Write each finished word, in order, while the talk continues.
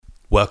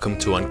Welcome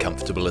to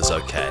Uncomfortable is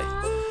Okay,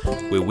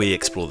 where we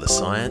explore the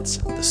science,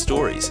 the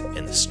stories,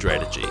 and the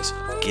strategies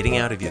of getting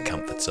out of your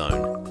comfort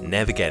zone,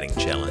 navigating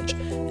challenge,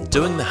 and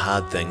doing the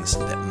hard things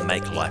that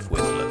make life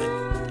worth living.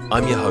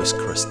 I'm your host,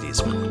 Chris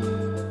Desmond.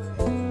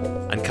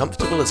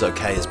 Uncomfortable is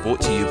Okay is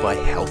brought to you by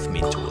Health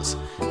Mentors.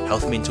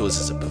 Health Mentors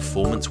is a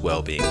performance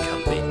wellbeing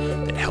company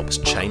that helps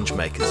change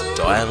makers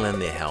dial in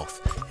their health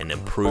and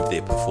improve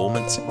their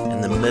performance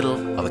in the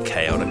middle of a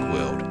chaotic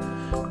world.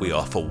 We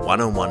offer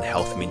one-on-one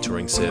health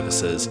mentoring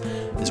services,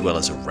 as well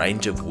as a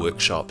range of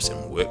workshops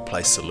and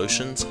workplace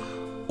solutions,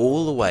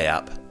 all the way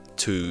up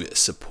to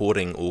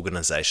supporting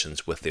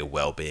organisations with their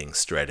wellbeing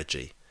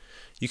strategy.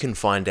 You can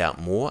find out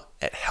more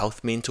at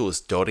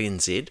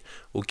healthmentors.nz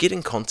or get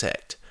in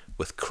contact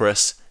with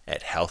Chris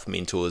at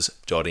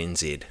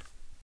healthmentors.nz.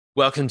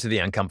 Welcome to the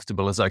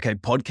Uncomfortable is Okay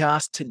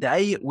podcast.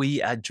 Today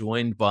we are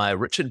joined by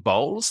Richard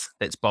Bowles.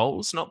 That's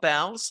Bowles, not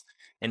Bowles.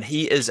 And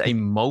he is a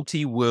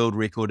multi-world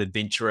record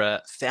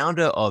adventurer,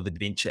 founder of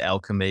Adventure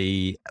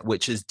Alchemy,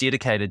 which is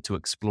dedicated to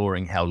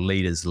exploring how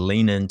leaders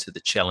lean into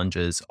the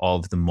challenges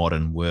of the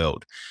modern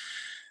world.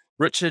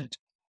 Richard,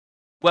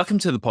 welcome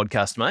to the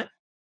podcast, mate.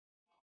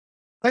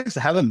 Thanks for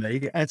having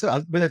me. And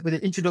so with an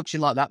introduction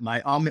like that,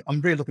 mate, I'm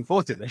really looking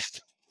forward to this.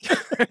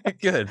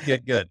 Good.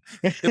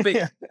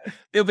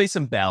 There'll be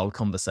some bowel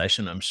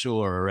conversation, I'm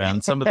sure,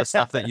 around some of the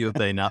stuff that you've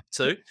been up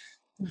to.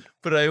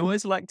 But I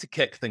always like to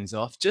kick things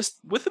off just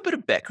with a bit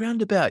of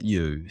background about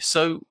you.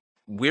 So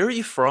where are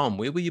you from?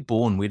 Where were you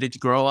born? Where did you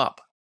grow up?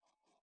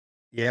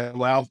 Yeah,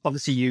 well,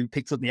 obviously you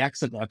picked up the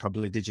accent I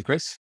probably did, you,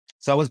 Chris.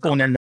 So I was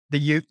born in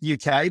the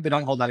UK, but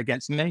don't hold that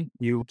against me.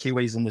 You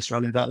Kiwis and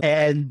Australians.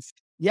 And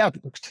yeah,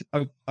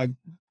 I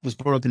was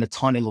brought up in a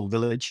tiny little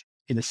village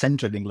in the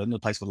centre of England, a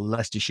place called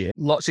Leicestershire.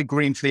 Lots of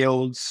green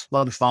fields, a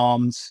lot of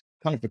farms,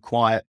 kind of a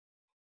quiet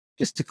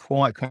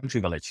country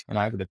village,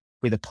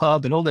 with a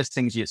pub and all those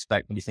things you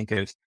expect when you think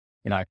of,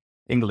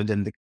 England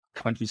and the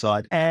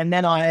countryside. And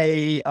then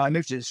I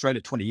moved to Australia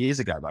 20 years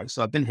ago, though.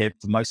 So I've been here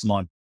for most of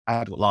my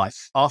adult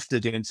life. After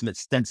doing some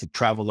extensive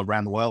travel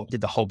around the world,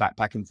 did the whole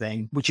backpacking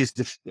thing, which is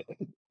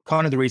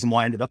kind of the reason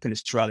why I ended up in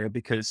Australia,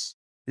 because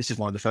this is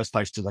one of the first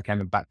places I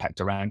came and backpacked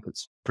around, because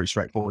it's pretty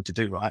straightforward to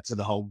do, right? So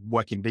the whole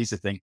working visa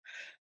thing.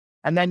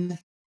 And then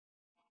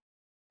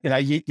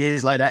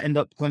years later, I end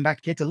up going back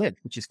here to live,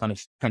 which is kind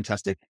of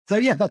fantastic. So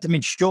yeah,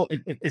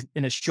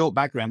 in a short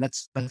background,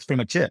 that's pretty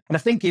much it. And I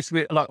think if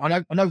we like,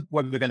 I know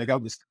where we're going to go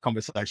with this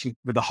conversation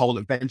with the whole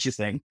adventure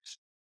thing.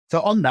 So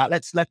on that,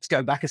 let's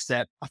go back a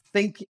step. I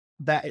think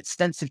that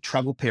extensive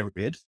travel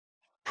period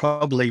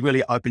probably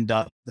really opened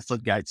up the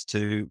floodgates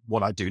to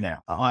what I do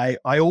now. I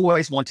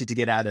always wanted to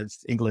get out of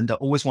England. I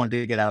always wanted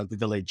to get out of the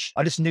village.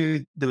 I just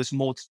knew there was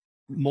more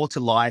to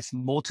life,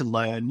 more to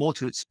learn, more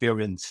to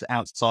experience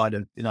outside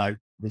of,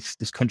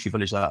 this country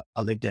village that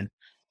I lived in.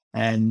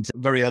 And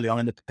very early on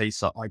in the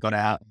piece, I got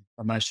out.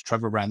 I managed to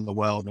travel around the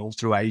world and all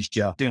through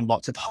Asia, doing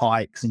lots of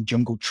hikes and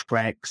jungle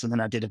treks. And then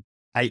I did an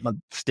 8-month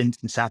stint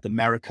in South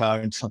America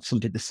and sort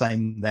of did the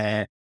same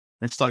there.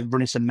 And started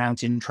running some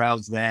mountain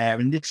trails there.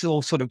 And this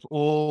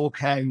all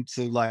came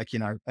to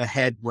a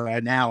head where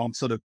now I'm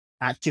sort of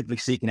actively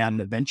seeking out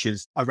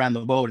adventures around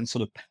the world and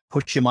sort of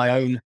pushing my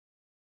own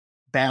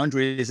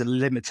boundaries and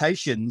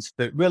limitations,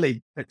 but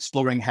really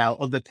exploring how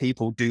other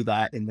people do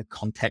that in the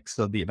context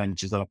of the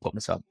adventures that I put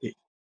myself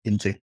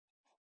into.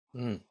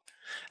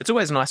 It's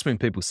always nice when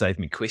people save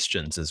me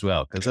questions as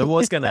well, because I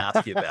was going to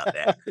ask you about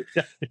that,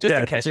 just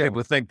in case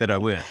people think that I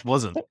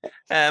wasn't.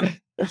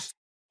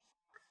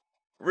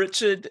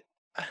 Richard,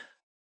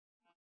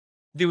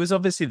 there was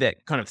obviously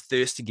that kind of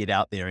thirst to get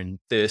out there and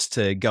thirst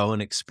to go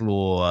and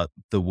explore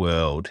the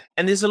world.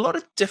 And there's a lot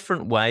of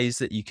different ways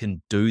that you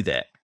can do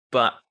that,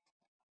 but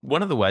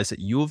one of the ways that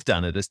you've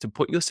done it is to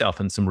put yourself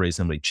in some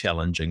reasonably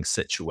challenging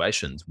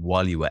situations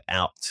while you were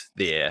out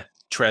there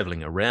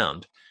traveling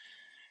around.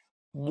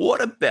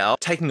 What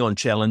about taking on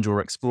challenge or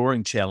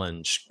exploring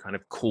challenge kind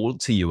of called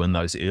to you in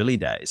those early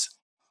days?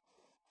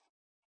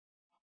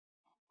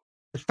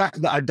 The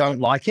fact that I don't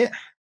like it,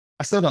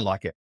 I still don't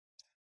like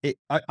it.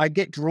 I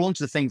get drawn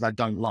to the things I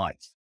don't like.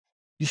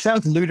 It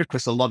sounds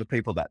ludicrous, a lot of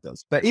people that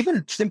does, but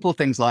even simple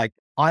things like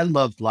I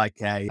love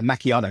like a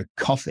macchiato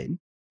coffee,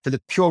 for the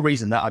pure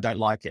reason that I don't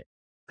like it,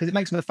 because it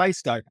makes my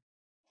face go.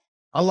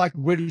 I like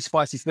really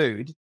spicy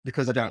food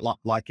because I don't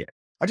like it.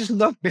 I just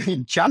love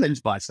being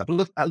challenged by stuff.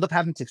 I love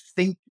having to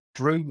think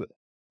through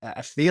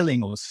a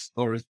feeling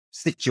or a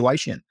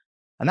situation.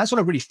 And that's what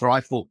I really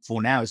thrive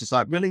for now, is just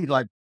like really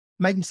like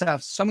making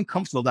myself so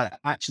uncomfortable that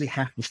I actually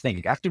have to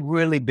think. I have to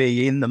really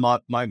be in the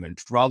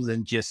moment rather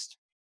than just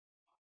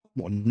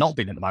not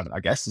being in the moment, I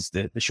guess, is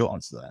the short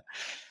answer to that.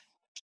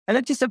 And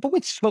I've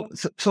always sort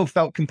of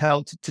felt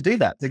compelled to do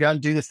that, to go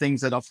and do the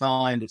things that I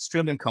find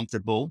extremely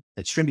uncomfortable,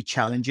 extremely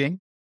challenging,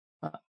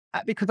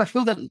 because I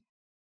feel that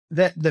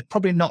they're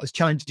probably not as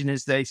challenging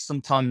as they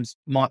sometimes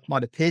might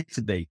appear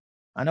to be.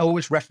 And I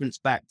always reference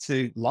back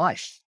to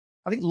life.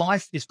 I think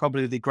life is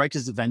probably the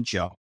greatest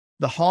adventure,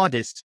 the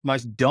hardest,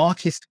 most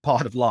darkest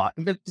part of life.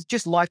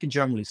 Just life in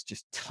general is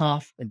just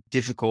tough and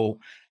difficult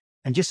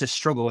and just a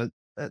struggle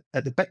at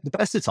the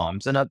best of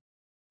times.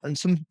 And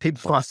some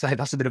people might say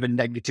that's a bit of a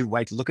negative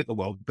way to look at the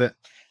world. But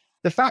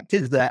the fact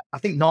is that I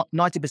think not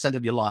 90%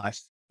 of your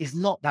life is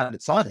not that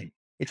exciting.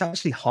 It's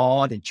actually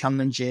hard and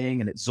challenging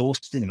and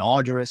exhausting and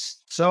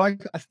arduous. So I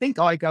think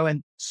I go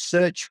and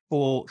search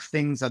for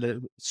things that are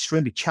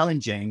extremely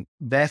challenging,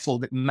 therefore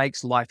that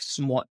makes life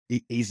somewhat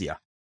easier.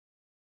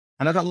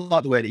 And I don't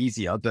like the word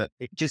easier, but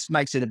it just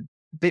makes it a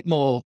bit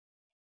more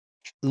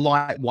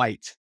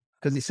lightweight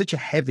because it's such a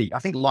heavy, I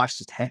think life's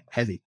just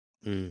heavy.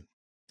 Mm.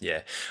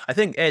 Yeah. I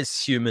think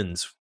as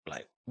humans,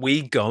 like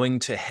we're going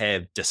to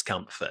have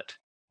discomfort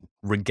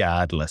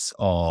regardless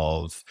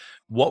of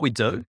what we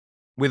do,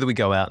 whether we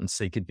go out and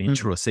seek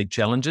adventure or seek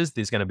challenges,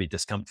 there's going to be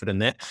discomfort in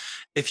that.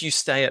 If you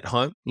stay at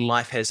home,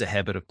 life has a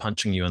habit of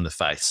punching you in the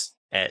face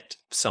at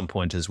some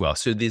point as well.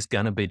 So there's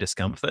going to be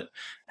discomfort.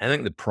 I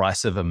think the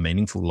price of a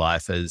meaningful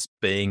life is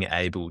being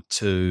able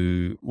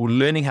to, or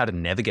learning how to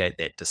navigate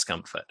that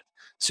discomfort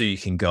so you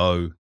can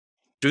go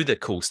do the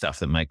cool stuff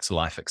that makes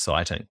life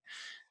exciting.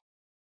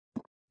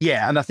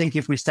 Yeah. And I think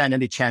if we stand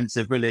any chance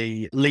of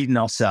really leading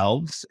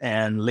ourselves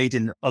and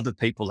leading other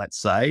people, let's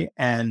say,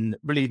 and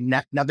really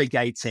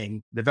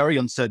navigating the very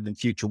uncertain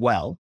future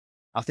well,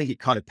 I think it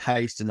kind of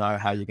pays to know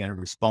how you're going to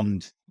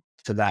respond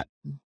to that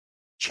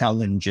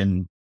challenge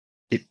and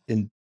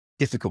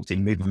difficulty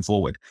moving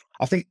forward.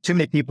 I think too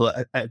many people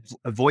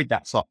avoid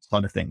that sort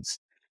of things.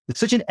 There's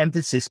such an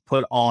emphasis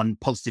put on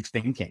positive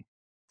thinking.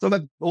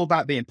 It's all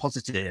about being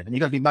positive, and you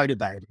got to be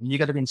motivated, and you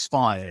got to be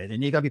inspired,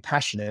 and you got to be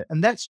passionate,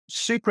 and that's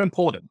super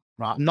important,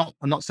 right?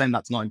 I'm not saying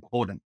that's not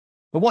important,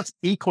 but what's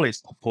equally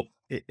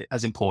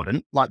as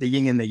important, like the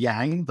yin and the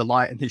yang, the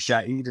light and the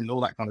shade, and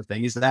all that kind of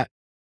thing, is the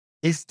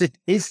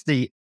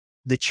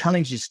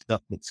challenges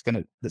stuff that's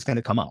gonna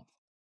come up.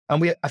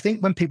 And I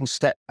think when people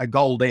set a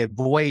goal, they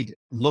avoid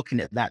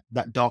looking at that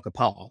darker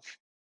path,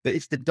 but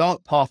it's the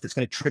dark path that's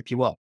going to trip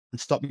you up and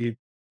stop you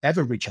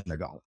ever reaching the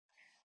goal.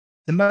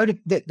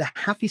 The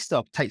happy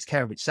stuff takes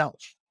care of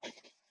itself.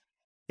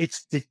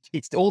 It's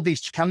all these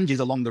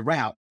challenges along the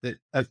route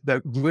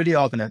that really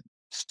are going to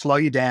slow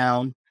you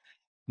down,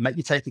 make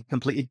you take a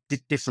completely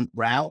different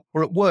route,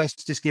 or at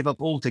worst, just give up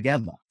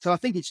altogether. So I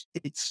think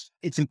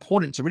it's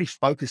important to really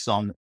focus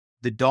on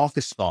the darker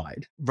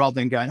side rather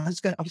than going, it's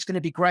going to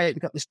be great.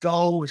 We've got this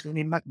goal. It's going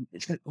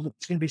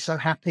to be so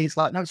happy. It's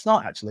like, no, it's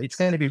not actually. It's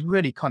going to be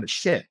really kind of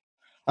shit.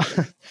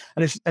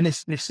 and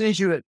as soon as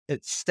you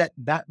accept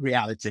that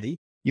reality,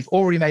 you've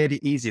already made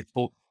it easier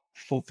for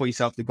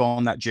yourself to go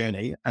on that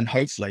journey and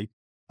hopefully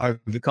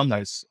overcome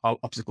those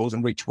obstacles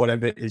and reach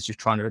whatever it is you're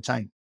trying to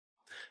attain.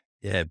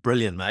 Yeah,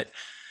 brilliant, mate.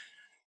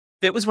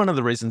 That was one of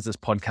the reasons this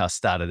podcast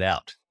started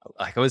out.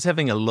 Like I was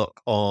having a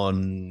look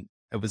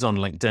it was on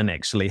LinkedIn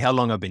actually, how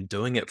long I've been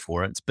doing it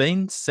for. It's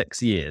been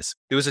 6 years.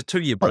 There was a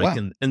 2-year break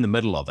in the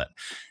middle of it.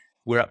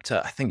 We're up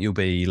to, I think you'll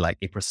be like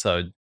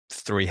episode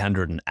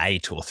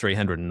 308 or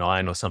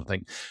 309 or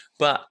something.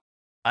 But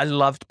I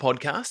loved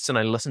podcasts and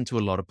I listened to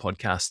a lot of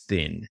podcasts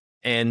then.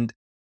 And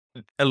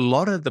a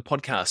lot of the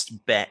podcasts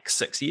back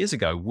 6 years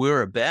ago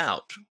were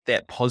about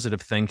that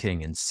positive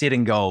thinking and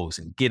setting goals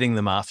and getting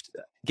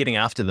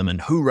after them and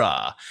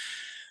hoorah.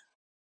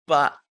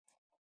 But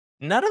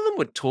none of them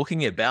were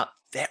talking about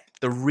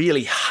the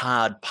really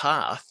hard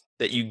path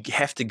that you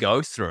have to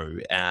go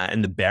through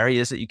and the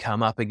barriers that you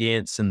come up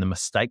against and the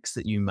mistakes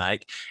that you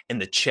make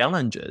and the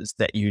challenges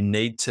that you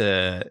need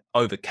to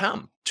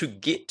overcome to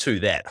get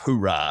to that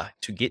hoorah,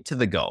 to get to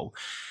the goal.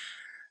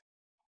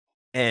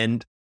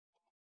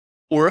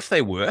 Or if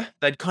they were,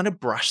 they'd kind of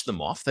brush them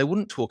off. They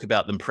wouldn't talk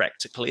about them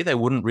practically. They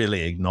wouldn't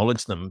really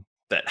acknowledge them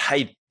that,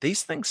 hey,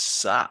 these things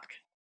suck.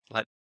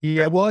 Like,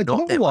 yeah, well, I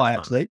don't know why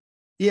actually.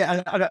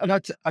 Yeah, and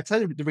I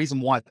tell you the reason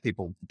why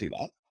people do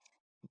that,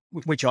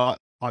 which I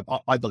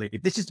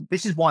believe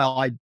this is why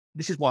I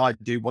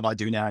do what I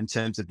do now in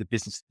terms of the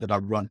business that I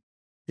run,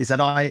 is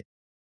that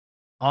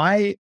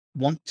I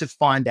want to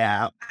find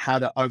out how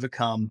to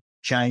overcome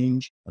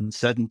change,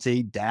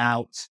 uncertainty,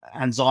 doubt,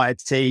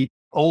 anxiety,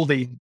 all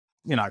the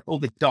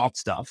dark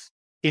stuff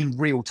in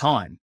real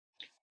time.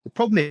 The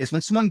problem is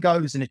when someone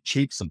goes and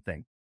achieves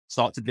something,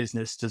 starts a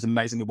business, does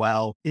amazingly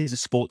well, is a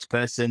sports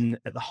person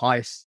at the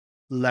highest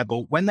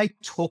level, when they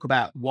talk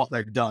about what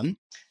they've done,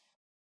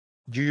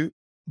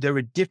 they're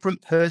a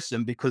different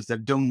person because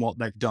they've done what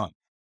they've done.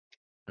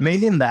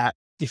 Meaning that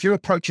if you're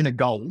approaching a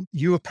goal,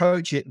 you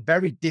approach it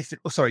very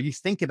different. You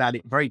think about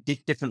it very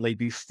differently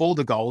before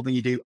the goal than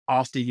you do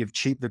after you've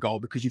achieved the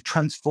goal because you've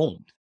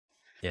transformed.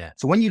 Yeah.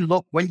 So when you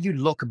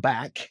look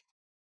back,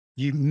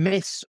 you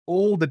miss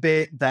all the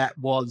bit that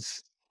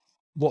was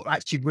what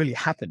actually really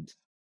happened.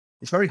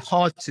 It's very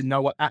hard to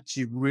know what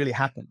actually really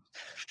happened.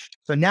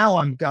 So now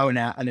I'm going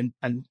out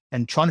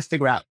and trying to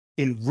figure out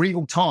in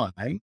real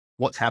time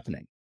what's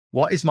happening.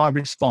 What is my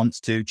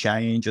response to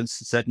change,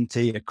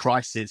 uncertainty, a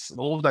crisis,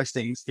 all of those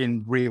things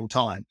in real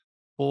time?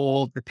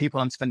 Or the people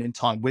I'm spending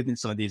time with in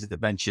some of these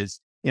adventures,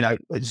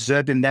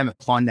 observing them and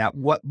find out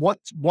what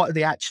are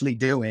they actually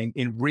doing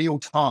in real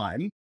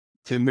time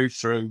to move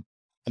through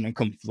an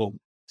uncomfortable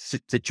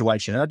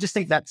situation. And I just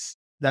think that's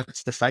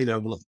the failure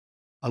of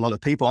a lot of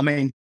people. I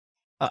mean,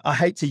 I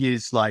hate to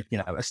use like,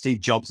 a Steve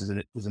Jobs as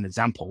an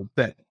example,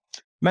 but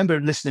I remember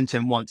listening to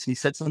him once and he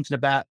said something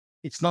about,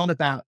 it's not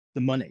about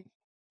the money.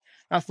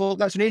 I thought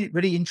that's a really,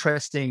 really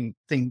interesting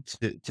thing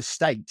to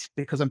state,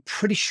 because I'm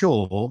pretty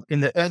sure in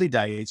the early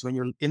days when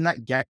you're in that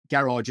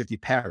garage of your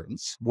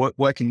parents,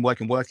 working,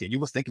 you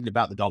were thinking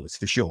about the dollars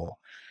for sure.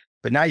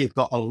 But now you've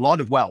got a lot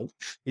of wealth.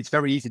 It's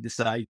very easy to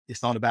say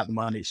it's not about the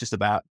money. It's just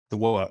about the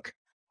work.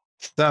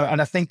 So,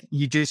 and I think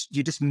you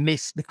just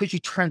miss, because you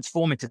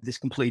transform into this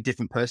completely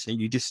different person.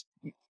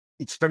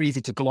 It's very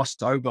easy to gloss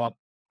over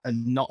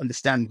and not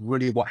understand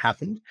really what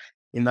happened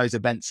in those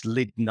events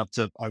leading up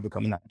to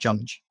overcoming that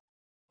challenge.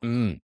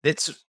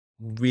 That's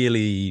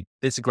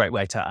a great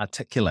way to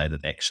articulate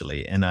it,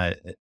 actually. And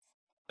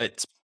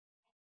it's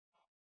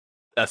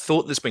a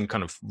thought that's been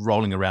kind of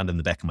rolling around in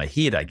the back of my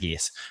head, I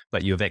guess,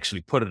 but you've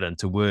actually put it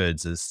into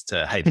words as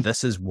to, hey,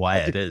 this is why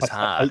it is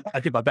hard. I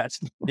did my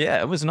best. Yeah,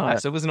 it was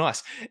nice. It was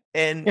nice.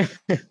 And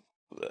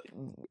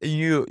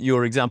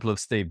your example of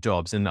Steve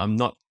Jobs, and I'm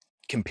not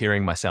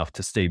comparing myself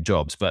to Steve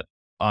Jobs, but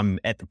I'm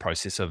at the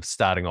process of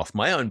starting off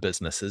my own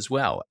business as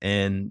well.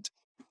 And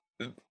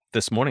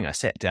this morning I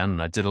sat down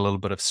and I did a little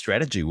bit of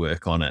strategy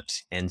work on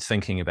it and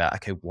thinking about,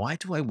 okay, why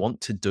do I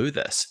want to do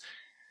this?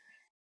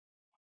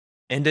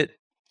 And it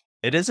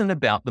isn't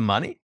about the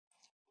money,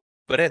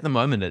 but at the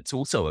moment it's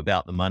also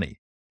about the money,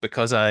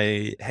 because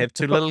I have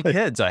two little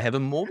kids. I have a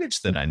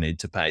mortgage that I need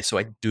to pay. So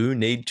I do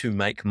need to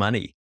make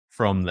money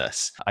from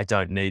this. I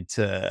don't need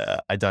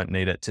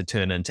it to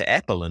turn into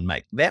Apple and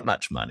make that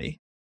much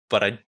money,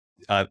 but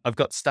I've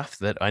got stuff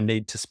that I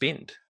need to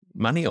spend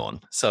money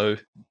on. So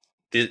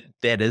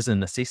that is a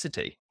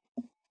necessity.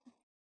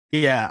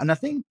 Yeah. And I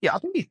think we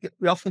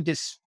often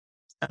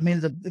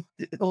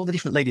all the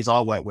different ladies I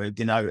work with,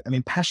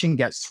 passion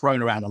gets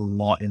thrown around a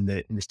lot in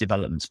this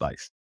development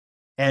space.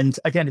 And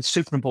again, it's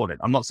super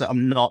important. I'm not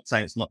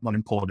saying it's not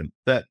important,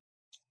 but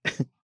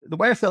the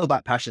way I feel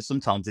about passion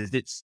sometimes is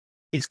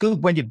it's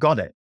good when you've got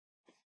it,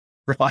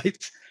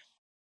 right?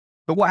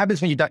 But what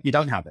happens when you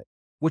don't have it,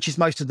 which is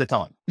most of the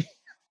time,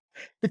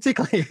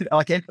 particularly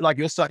like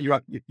you're starting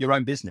your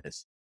own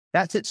business.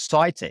 That's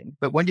exciting,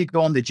 but when you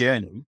go on the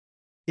journey,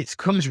 it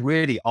becomes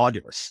really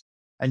arduous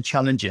and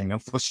challenging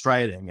and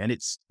frustrating, and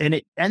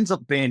it ends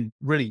up being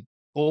really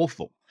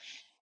awful.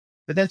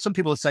 But then some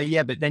people will say,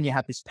 yeah, but then you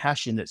have this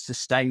passion that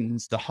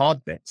sustains the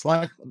hard bits.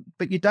 But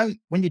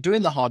when you're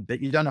doing the hard bit,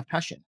 you don't have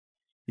passion.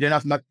 You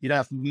don't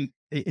have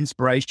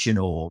inspiration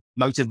or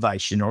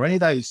motivation or any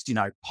of those,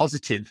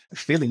 positive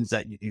feelings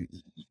that you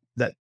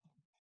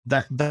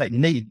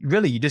need.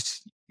 Really,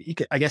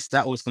 I guess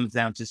that always comes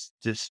down to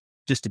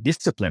just a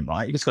discipline,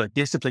 right? You just got to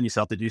discipline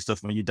yourself to do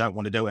stuff when you don't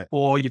want to do it,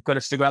 or you've got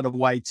to figure out a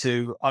way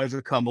to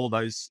overcome all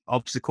those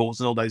obstacles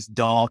and all those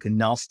dark and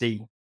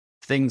nasty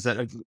things that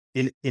are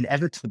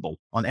inevitable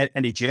on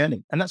any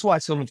journey. And that's why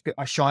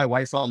I shy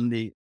away from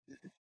the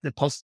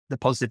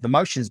positive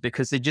emotions,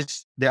 because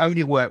they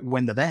only work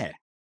when they're there,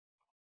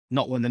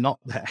 not when they're not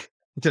there.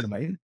 You know what I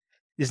mean?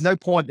 There's no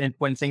point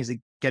when things are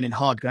getting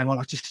hard going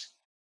on,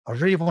 I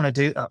really want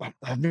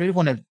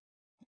to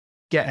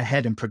get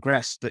ahead and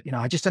progress, but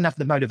I just don't have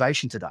the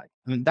motivation today.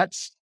 I mean,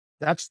 that's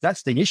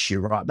the issue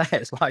right there.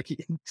 It's like,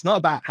 it's not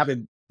about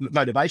having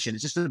motivation.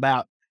 It's just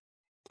about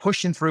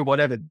pushing through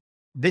whatever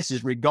this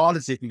is,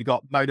 regardless if you've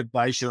got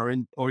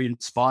motivation or you're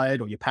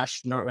inspired or you're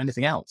passionate or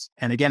anything else.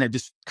 And again, it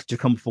just to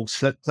come full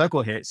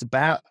circle here, it's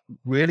about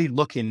really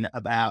looking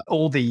about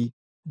all the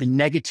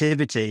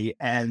negativity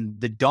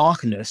and the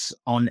darkness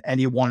on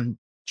any one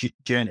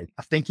journey.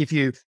 I think if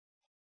you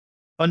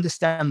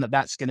understand that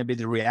that's going to be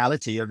the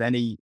reality of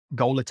any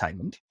goal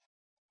attainment,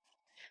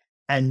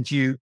 and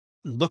you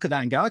look at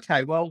that and go,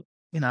 okay, well,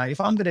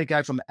 if I'm going to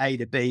go from A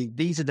to B,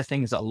 these are the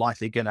things that are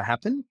likely going to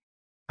happen.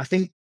 I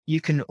think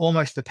you can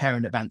almost prepare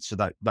in advance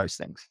for those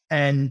things.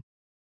 And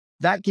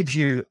that gives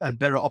you a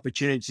better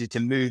opportunity to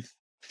move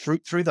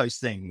through those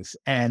things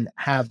and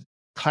have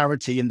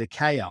clarity in the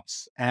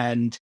chaos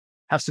and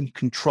have some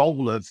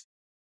control of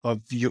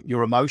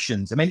your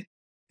emotions. I mean,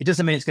 it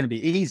doesn't mean it's going to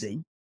be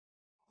easy,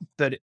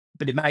 but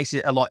it makes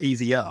it a lot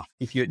easier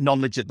if you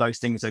acknowledge that those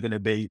things are going to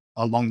be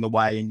along the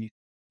way, and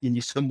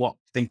you somewhat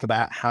think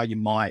about how you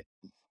might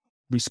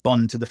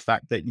respond to the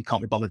fact that you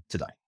can't be bothered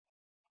today.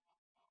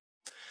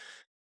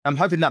 I'm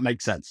hoping that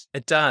makes sense.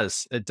 It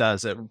does.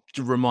 It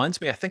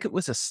reminds me, I think it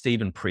was a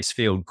Stephen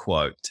Pressfield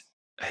quote.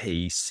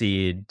 He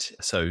said,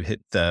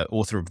 the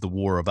author of The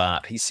War of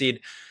Art, he said,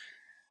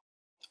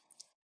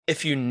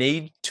 if you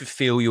need to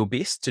feel your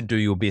best to do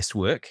your best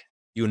work,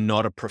 you're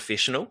not a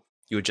professional.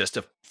 You're just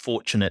a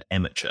fortunate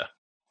amateur.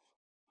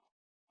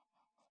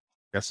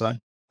 Guess so.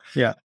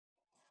 Yeah.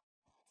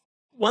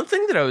 One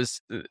thing that I was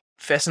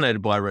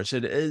fascinated by,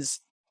 Richard, is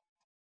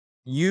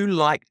you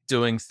like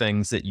doing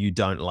things that you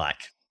don't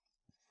like.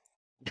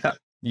 Yeah.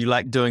 You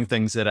like doing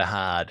things that are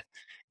hard.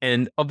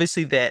 And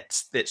obviously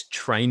that's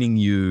training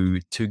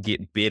you to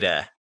get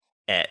better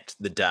at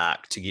the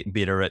dark, to get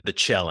better at the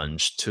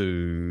challenge,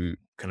 to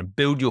kind of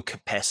build your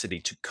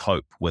capacity to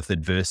cope with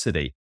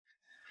adversity.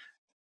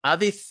 Are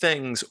there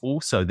things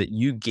also that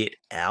you get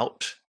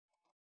out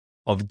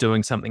of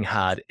doing something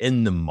hard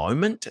in the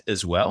moment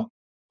as well,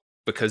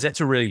 because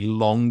that's a really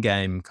long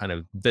game kind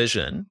of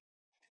vision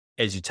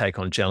as you take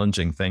on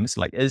challenging things.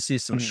 Like, is there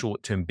some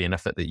short-term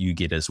benefit that you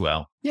get as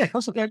well? Yeah,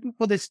 constantly.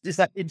 Well, there's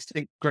that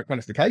instant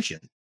gratification.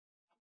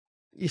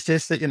 It's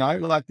just that,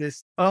 like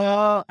this,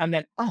 and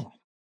then,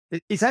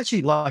 it's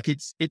actually like,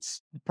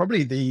 it's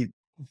probably the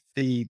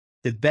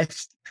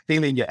best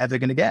feeling you're ever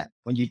going to get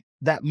when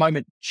that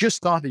moment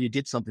just after you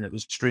did something that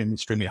was extremely,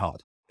 extremely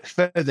hard.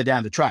 Further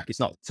down the track, it's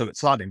not so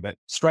exciting, but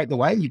straight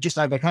away, you just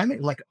overcame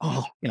it. Like,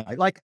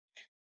 like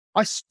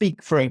I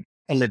speak for a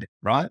living,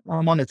 right?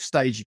 I'm on a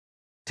stage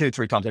 2 or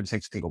 3 times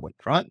every single week,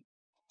 right?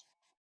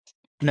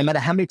 No matter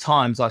how many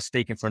times I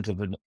speak in front of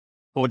an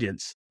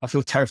audience, I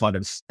feel terrified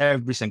of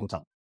every single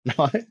time,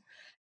 right?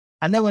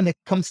 And then when it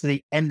comes to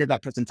the end of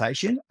that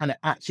presentation and I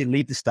actually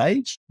leave the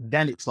stage,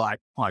 then it's like,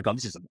 oh my God,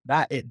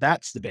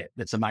 that's the bit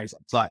that's amazing.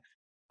 It's like,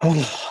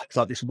 it's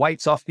like this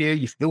weight's off you.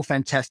 You feel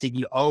fantastic.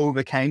 You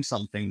overcame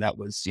something that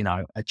was,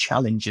 a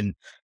challenge and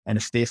a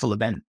fearful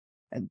event.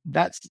 And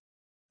that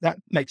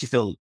makes you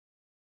feel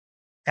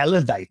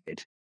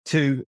elevated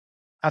to,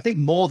 I think,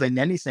 more than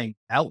anything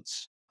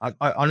else. I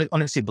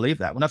honestly believe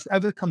that when I've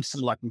overcome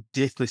some like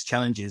ridiculous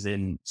challenges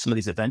in some of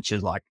these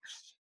adventures, like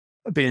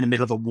being in the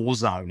middle of a war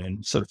zone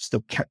and sort of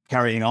still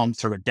carrying on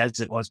through a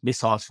desert while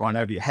missiles flying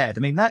over your head.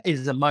 I mean, that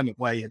is a moment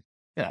where you're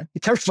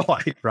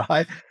terrified,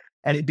 right?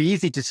 And it'd be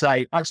easy to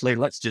say, actually,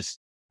 let's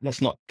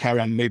not carry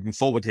on moving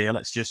forward here.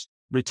 Let's just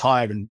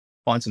retire and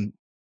find some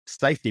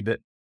safety.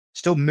 But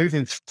still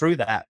moving through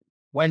that,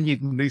 when you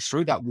move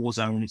through that war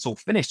zone and it's all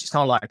finished, it's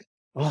kind of like,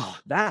 oh,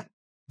 that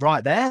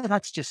right there,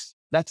 that's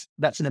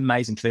an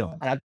amazing feeling.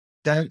 And I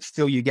don't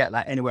feel you get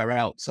that anywhere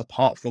else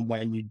apart from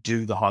when you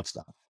do the hard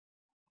stuff.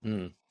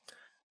 Mm.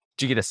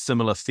 Do you get a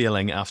similar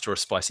feeling after a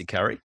spicy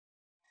curry?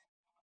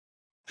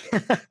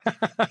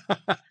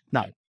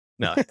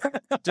 No.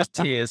 Just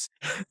tears.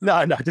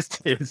 No,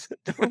 just tears.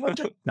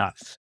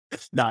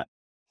 No.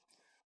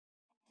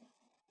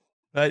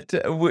 But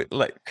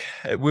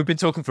we've been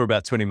talking for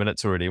about 20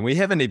 minutes already, and we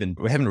haven't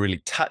really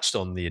touched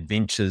on the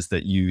adventures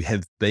that you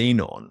have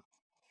been on.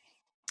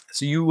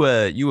 So you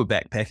were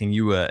backpacking,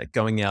 you were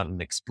going out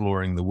and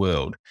exploring the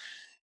world.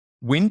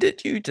 When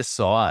did you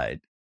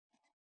decide,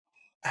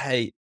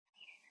 hey,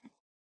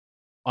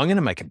 I'm going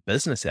to make a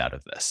business out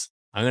of this?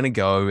 I'm going to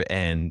go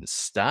and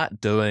start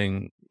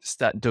doing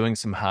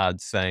some hard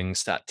things,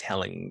 start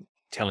telling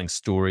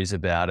stories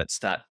about it,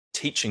 start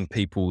teaching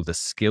people the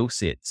skill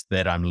sets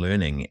that I'm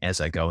learning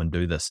as I go and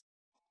do this.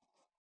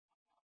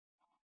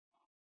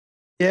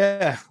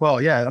 Yeah,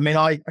 well, yeah. I mean,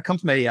 I come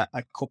from a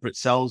corporate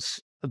sales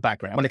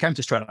background. When it came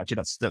to strategy,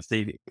 that's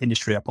the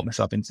industry I put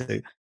myself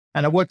into.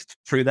 And I worked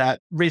through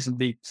that,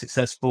 reasonably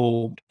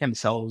successful, became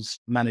sales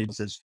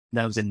manager.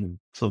 Then I was in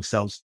sort of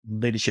sales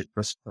leadership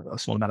for a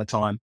small amount of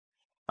time.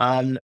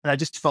 And I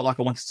just felt like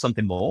I wanted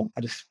something more.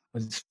 I just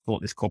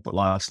thought this corporate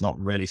life's not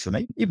really for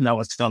me, even though I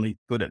was fairly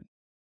good at,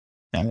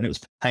 and it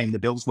was paying the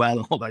bills well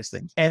and all those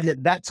things. And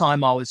at that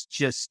time, I was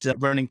just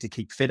running to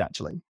keep fit,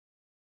 actually.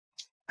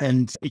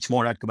 And each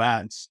morning I'd go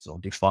out and sort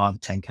of do 5,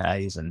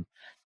 10Ks, and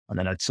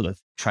then I'd sort of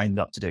trained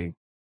up to do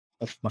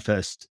my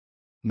first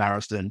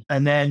marathon.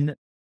 And then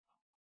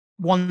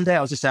one day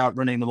I was just out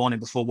running in the morning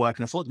before work,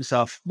 and I thought to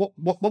myself, what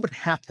would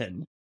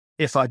happen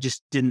if I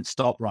just didn't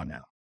stop right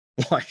now?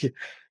 Like,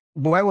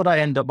 where would I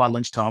end up by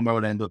lunchtime? Where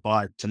would I end up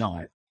by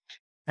tonight?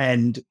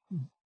 And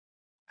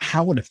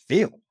how would it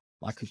feel?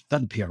 Like,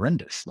 that'd be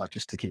horrendous, like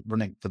just to keep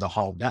running for the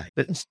whole day.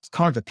 But it's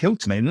kind of appealed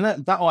to me. And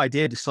that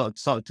idea just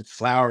started to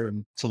flower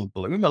and sort of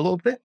bloom a little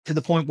bit, to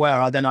the point where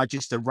I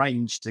just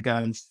arranged to go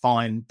and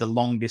find the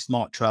longest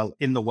march trail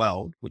in the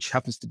world, which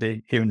happens to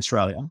be here in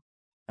Australia,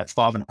 at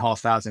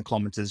 5,500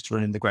 kilometers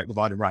running the Great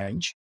Divided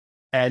Range.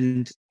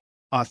 And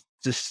I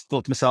just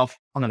thought to myself,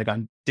 I'm going to go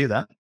and do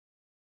that. I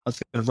was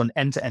going to run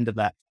end to end of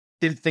that.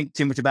 Didn't think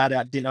too much about it.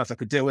 I didn't know if I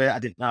could do it. I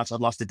didn't know if I'd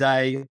lost a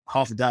day,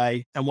 half a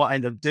day. And what I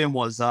ended up doing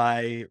was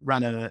I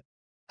ran a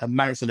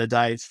marathon a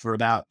day for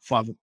about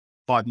five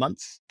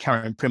months,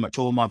 carrying pretty much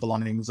all my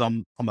belongings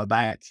on my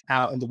back,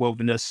 out in the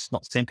wilderness,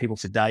 not seeing people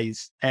for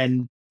days.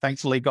 And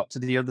thankfully got to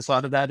the other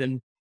side of that and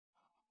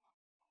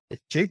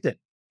achieved it.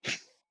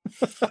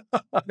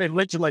 I mean,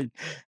 literally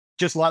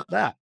just like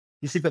that.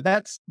 You see, but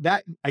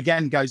that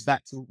again goes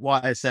back to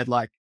why I said,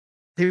 like,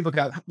 people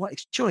go, well,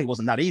 it surely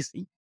wasn't that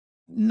easy.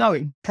 No,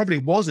 it probably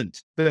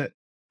wasn't. But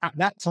at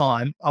that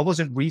time, I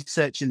wasn't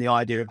researching the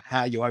idea of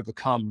how you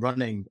overcome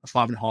running a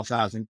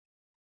 5,500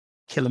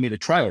 kilometer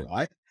trail,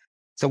 right?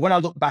 So when I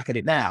look back at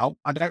it now,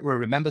 I don't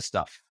really remember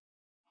stuff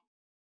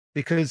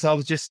because I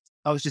was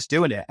just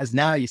doing it. As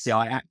now, you see,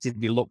 I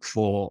actively look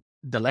for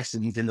the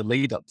lessons in the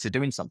lead up to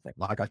doing something.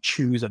 Like, I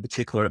choose a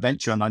particular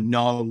adventure and I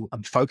know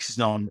I'm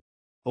focusing on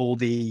all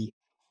the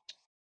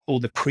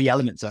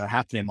pre-elements that are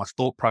happening, my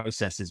thought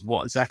processes,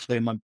 what exactly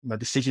my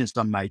decisions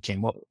I'm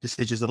making, what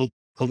decisions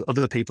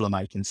other people are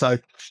making. So,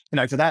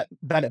 for that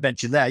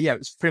adventure there, yeah, it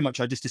was pretty much,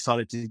 I just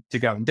decided to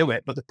go and do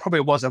it. But there probably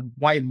was a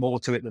way more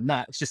to it than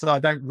that. It's just that I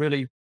don't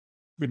really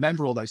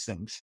remember all those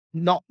things.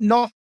 Not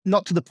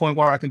to the point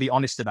where I can be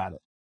honest about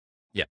it.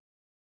 Yeah.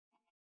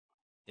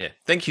 Yeah.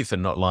 Thank you for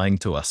not lying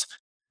to us.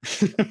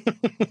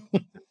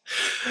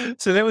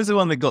 So that was the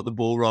one that got the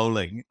ball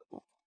rolling.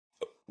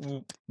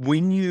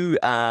 When you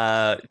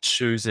are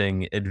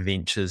choosing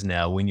adventures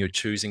now, when you're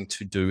choosing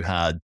to do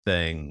hard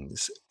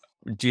things,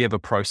 do you have a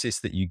process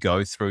that you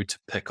go through to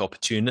pick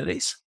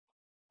opportunities?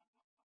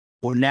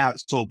 Well, now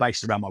it's all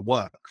based around my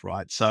work,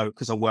 right? So,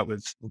 because I work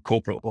with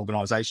corporate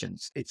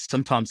organizations, it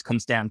sometimes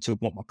comes down to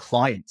what my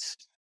clients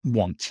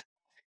want.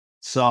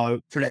 So,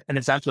 for an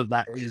example of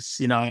that is,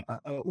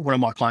 one of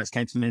my clients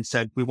came to me and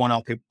said, we want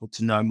our people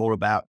to know more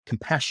about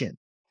compassion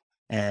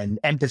and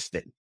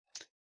empathy.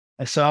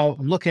 And so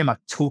I'm looking at my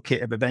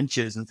toolkit of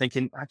adventures and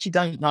thinking, I actually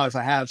don't know if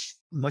I have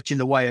much in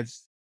the way of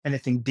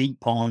anything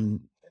deep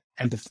on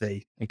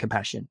empathy and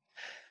compassion.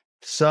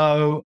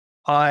 So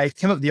I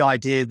came up with the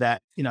idea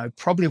that,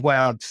 probably where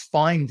I'd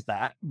find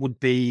that would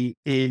be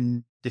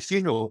in the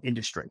funeral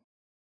industry.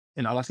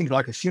 I think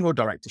like a funeral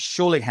director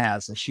surely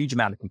has a huge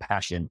amount of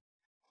compassion.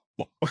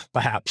 Well,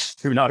 perhaps,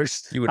 who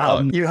knows? You would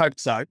hope. You hope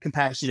so.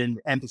 Compassion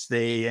and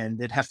empathy, and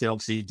they'd have to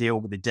obviously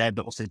deal with the dead,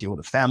 but also deal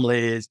with the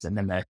families and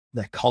then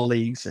their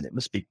colleagues, and it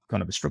must be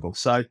kind of a struggle.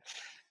 So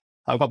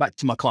I got back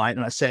to my client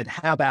and I said,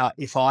 how about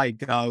if I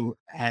go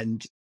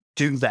and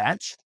do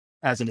that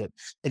as an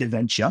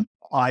adventure?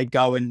 I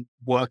go and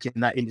work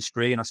in that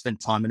industry and I spend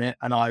time in it,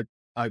 and I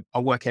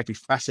work every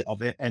facet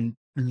of it and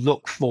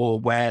look for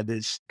where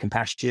there's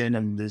compassion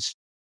and there's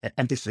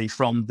empathy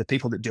from the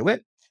people that do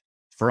it,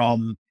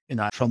 from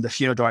the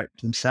funeral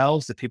directors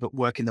themselves, the people that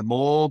work in the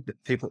morgue, the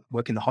people that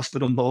work in the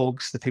hospital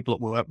morgues, the people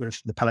that work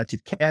with the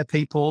palliative care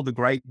people, the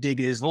grave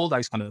diggers, all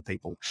those kind of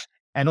people.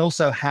 And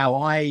also how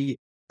I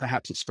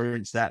perhaps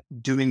experienced that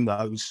doing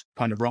those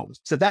kind of roles.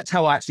 So that's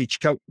how I actually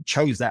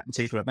chose that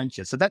particular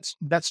adventure. So that's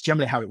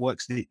generally how it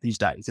works these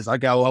days, is I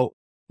go, oh,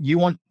 you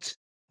want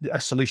a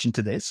solution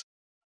to this?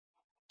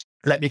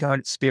 Let me go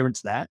and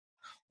experience that,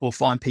 or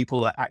find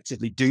people that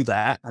actively do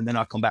that. And then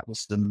I come back with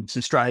some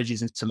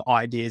strategies and some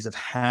ideas of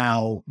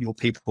how your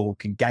people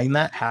can gain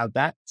that, how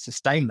that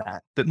sustain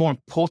that. But more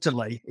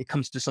importantly, it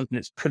comes to something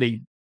that's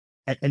pretty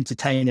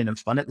entertaining and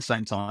fun at the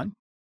same time,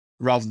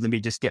 rather than me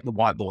just get the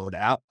whiteboard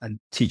out and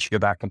teach you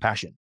about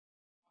compassion.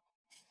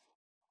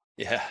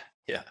 Yeah.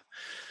 Yeah.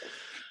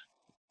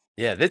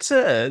 Yeah.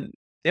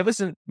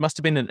 Must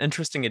have been an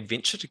interesting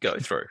adventure to go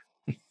through.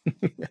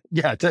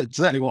 Yeah, it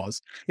certainly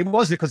was. It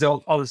was because I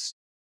was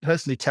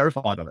personally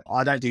terrified of it.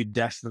 I don't do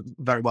death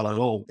very well at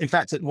all. In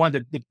fact, one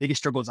of the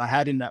biggest struggles I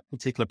had in that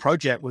particular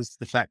project was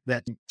the fact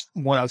that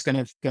when I was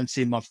going to go and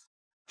see my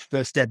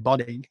first dead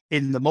body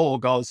in the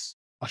morgue,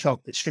 I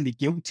felt extremely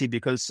guilty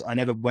because I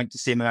never went to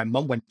see my own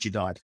mum when she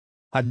died.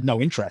 I had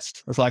no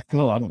interest. I was like,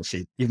 oh, I don't want to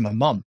see even my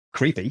mum.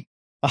 Creepy.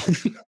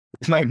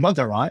 It's my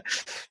mother, right?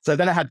 So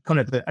then I had kind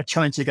of a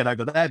challenge to get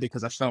over there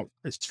because I felt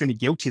extremely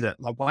guilty that,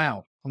 like,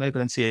 wow, I'm never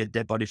going to see a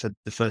dead body for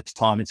the first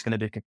time. It's going to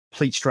be a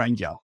complete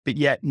stranger. But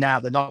yet now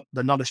they're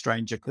not a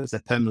stranger because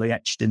they're permanently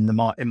etched in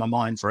my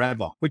mind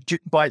forever, which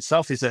by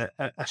itself is a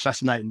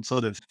fascinating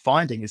sort of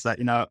finding, is that,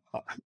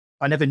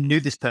 I never knew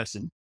this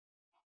person.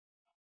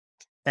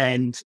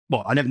 And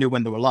well, I never knew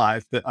when they were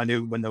alive, but I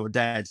knew when they were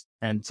dead.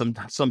 And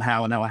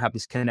somehow now I have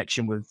this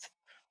connection with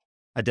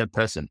a dead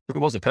person. It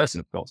was a person,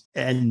 of course,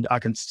 and I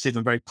can see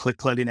them very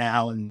clearly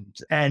now.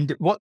 And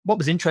what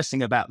was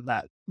interesting about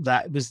that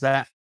was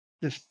that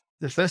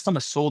the first time I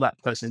saw that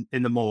person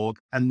in the morgue,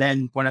 and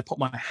then when I put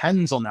my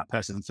hands on that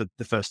person for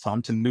the first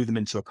time to move them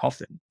into a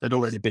coffin, they'd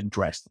already been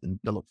dressed and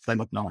they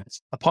looked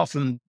nice. Apart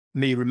from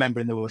me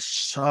remembering they were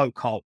so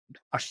cold,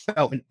 I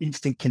felt an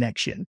instant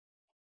connection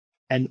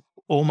and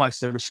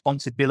almost a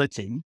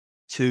responsibility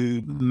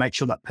to make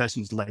sure that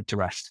person was laid to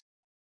rest.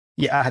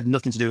 Yeah, I had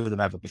nothing to do with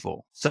them ever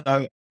before.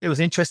 So it was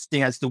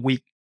interesting as the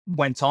week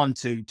went on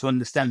to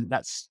understand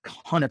that's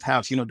kind of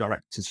how funeral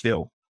directors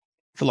feel.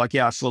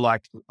 I feel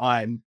like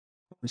I'm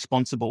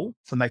responsible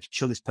for making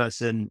sure this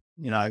person,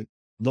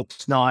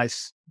 looks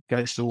nice,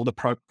 goes through all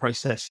the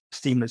process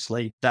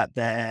seamlessly, that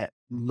their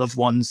loved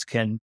ones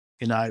can,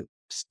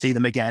 see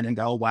them again and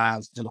go, oh,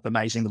 wow, they look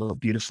amazing, they look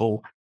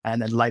beautiful,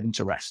 and then lay them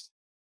to rest.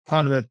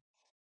 Kind of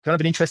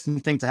an interesting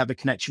thing to have a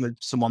connection with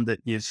someone that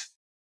you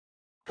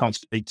can't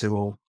speak to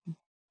or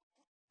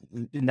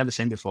you've never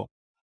seen before.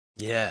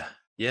 Yeah.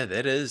 Yeah.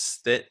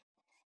 That.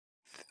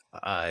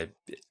 I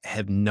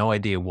have no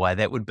idea why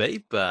that would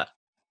be, but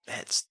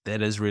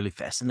that is really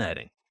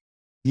fascinating.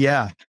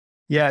 Yeah.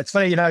 Yeah. It's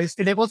funny,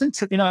 it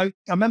wasn't, I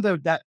remember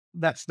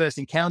that first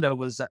encounter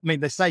was,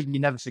 they say you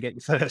never forget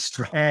your first,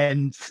 right?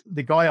 And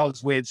the guy I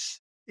was with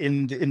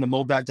in the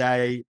morgue that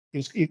day,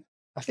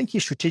 I think he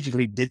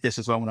strategically did this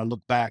as well. When I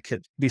look back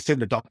at, we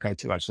filmed a doco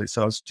too, actually.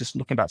 So I was just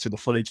looking back through the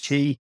footage.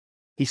 The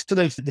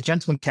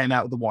gentleman came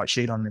out with a white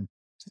sheet on him,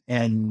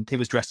 and he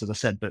was dressed, as I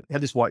said, but he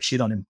had this white sheet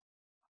on him.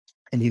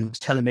 And he was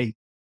telling me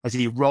as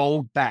he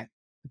rolled back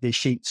the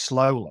sheet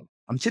slowly.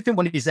 I'm tipping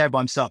when he's there by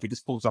himself, he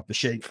just pulls up the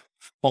sheet,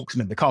 bonks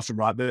him in the coffin,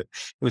 right? But it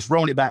was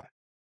rolling it back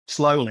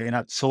slowly, and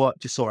I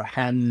just saw a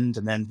hand,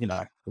 and then,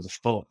 there was a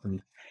foot,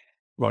 and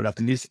rolled up.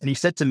 And he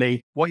said to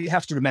me, what you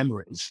have to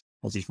remember is,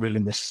 as he's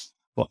reeling this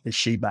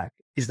sheet back,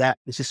 is that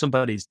this is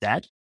somebody's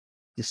dad.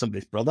 He's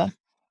somebody's brother.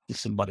 He's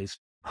somebody's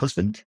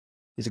husband.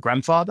 He's a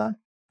grandfather.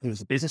 He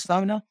was a business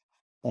owner.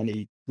 And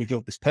he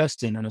revealed this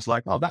person, and I was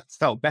like, oh, that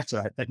felt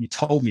better that you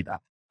told me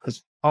that,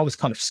 because I was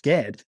kind of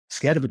scared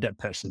of a dead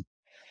person.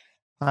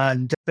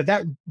 And but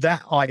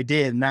that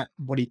idea and that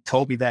what he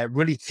told me there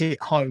really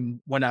hit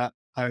home when I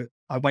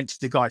went to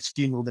the guy's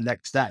funeral the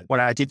next day, when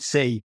I did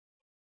see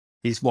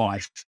his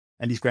wife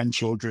and his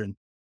grandchildren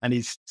and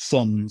his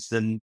sons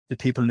and the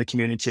people in the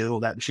community, all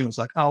that. She was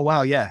like, oh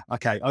wow, yeah,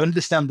 okay, I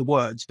understand the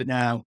words, but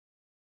now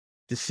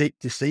to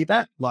see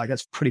that, like,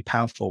 that's pretty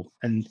powerful.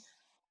 And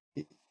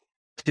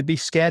to be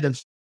scared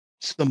of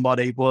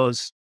somebody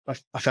was,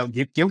 I felt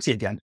guilty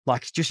again.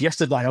 Like just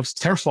yesterday, I was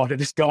terrified of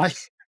this guy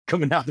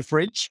coming out of the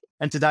fridge.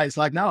 And today it's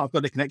like, no, I've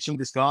got a connection with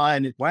this guy.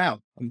 And wow,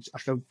 I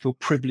feel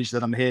privileged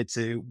that I'm here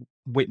to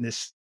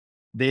witness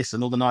this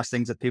and all the nice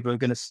things that people are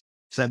going to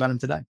say about him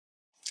today.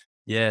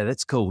 Yeah,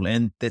 that's cool.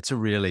 And that's a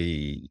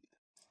really,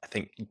 I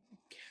think,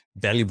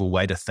 valuable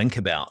way to think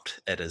about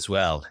it as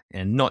well.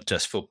 And not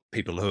just for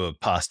people who have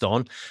passed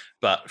on,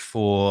 but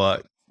for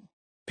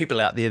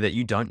people out there that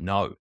you don't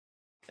know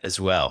as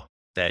well.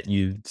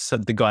 So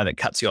the guy that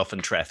cuts you off in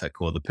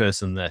traffic, or the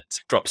person that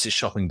drops his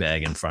shopping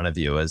bag in front of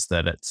you, is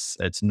that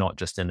it's not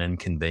just an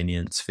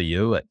inconvenience for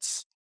you.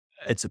 It's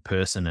a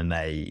person, and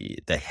they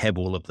have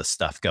all of the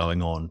stuff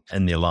going on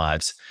in their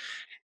lives.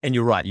 And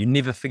you're right, you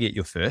never forget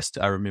your first.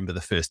 I remember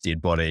the first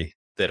dead body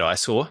that I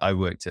saw. I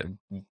worked in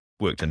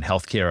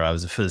healthcare. I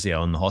was a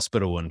physio in the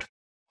hospital, and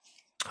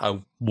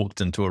I walked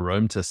into a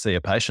room to see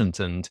a patient,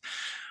 and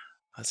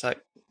I was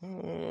like,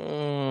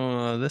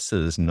 oh, this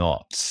is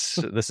not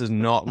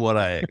what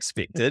I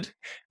expected.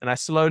 And I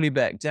slowly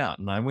backed out,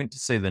 and I went to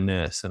see the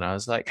nurse, and I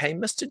was like, hey,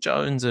 Mr.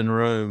 Jones in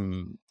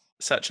room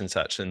such and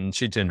such. And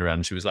she turned around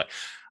and she was like,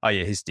 oh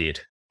yeah, he's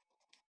dead.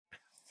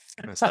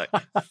 And I was like,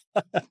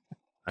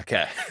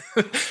 okay.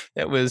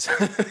 That was,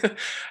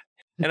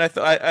 and I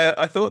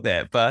thought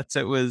that, but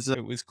it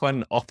was quite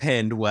an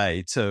offhand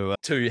way to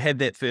have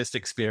that first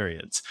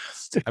experience.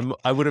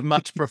 I would have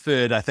much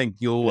preferred, I think,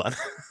 your one.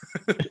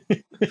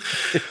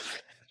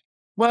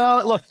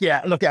 Well, look,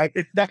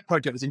 that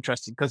project was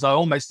interesting because I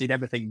almost did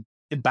everything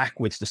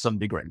backwards to some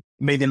degree,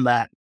 meaning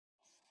that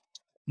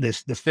the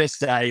first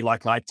day,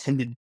 like, I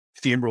attended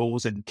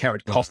funerals and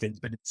carried coffins,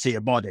 but didn't see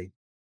a body.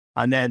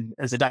 And then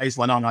as the days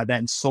went on, I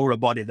then saw a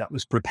body that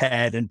was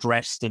prepared and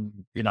dressed and,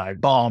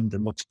 balmed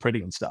and looked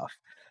pretty and stuff.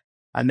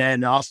 And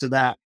then after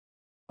that,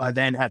 I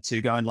then had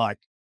to go and like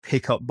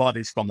pick up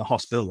bodies from the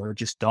hospital who had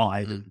just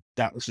died. And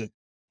that was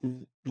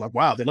like,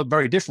 wow, they look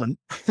very different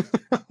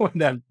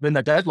when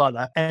they're dead like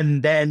that.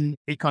 And then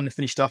it kind of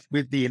finished off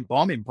with the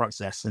embalming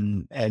process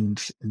and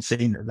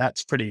seeing that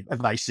that's pretty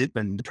evasive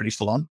and pretty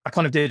full on. I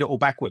kind of did it all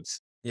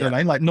backwards. Yeah. You know what I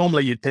mean? Like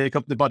normally you'd pick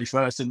up the body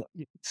first. And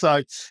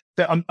so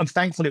but I'm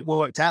thankful it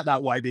worked out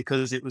that way,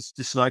 because it was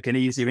just like an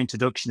easier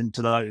introduction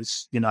into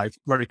those,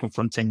 very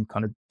confronting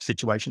kind of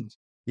situations.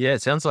 Yeah,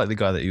 it sounds like the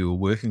guy that you were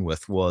working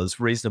with was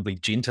reasonably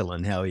gentle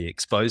in how he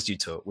exposed you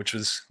to it, which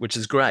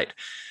is great.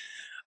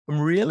 I'm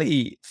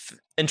really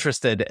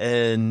interested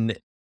in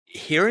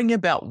hearing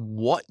about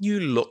what you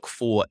look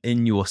for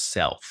in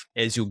yourself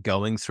as you're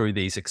going through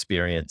these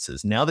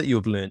experiences. Now that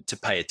you've learned to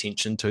pay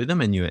attention to them,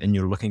 and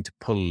you're looking to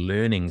pull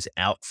learnings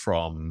out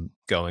from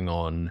going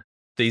on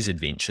these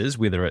adventures,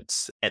 whether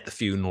it's at the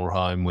funeral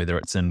home, whether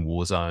it's in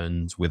war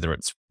zones, whether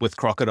it's with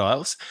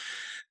crocodiles.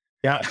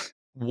 Yeah.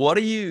 What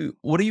are you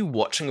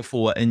watching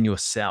for in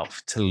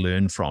yourself to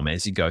learn from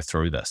as you go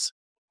through this?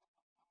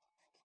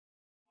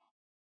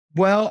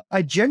 Well,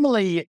 I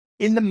generally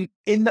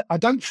I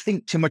don't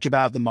think too much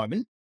about the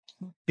moment,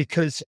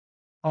 because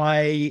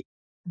I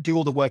do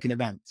all the work in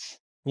advance.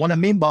 What I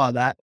mean by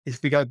that is,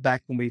 if we go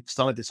back when we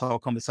started this whole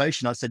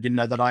conversation, I said,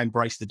 that I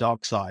embrace the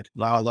dark side.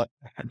 Like,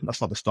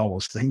 that's not the Star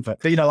Wars thing, but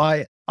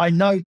I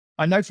know,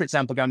 for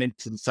example, going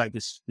into say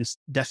this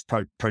death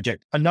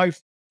project, I know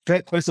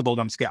first of all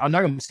I'm scared. I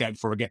know I'm scared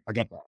before I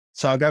get there.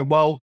 So I go,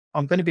 well,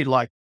 I'm going to be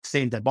like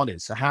seeing dead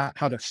bodies. So how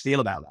do I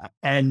feel about that?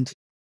 And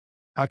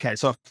okay,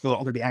 so I feel I'm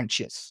going to be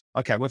anxious.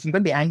 Okay, well, if I'm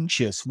going to be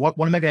anxious, what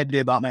am I going to do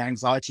about my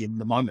anxiety in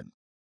the moment?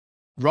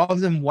 Rather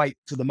than wait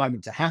for the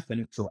moment to happen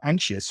and feel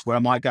anxious, where I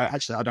might go,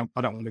 actually, I don't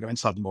want to go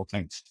inside the more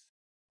things.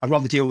 I'd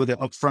rather deal with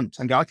it up front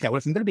and go, okay, well,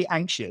 if I'm going to be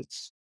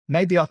anxious,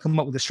 maybe I'll come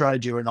up with a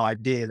strategy or an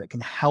idea that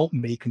can help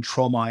me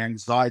control my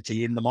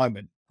anxiety in the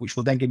moment, which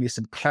will then give me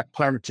some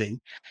clarity.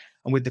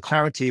 And with the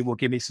clarity, it will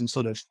give me some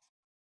sort of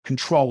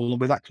control. And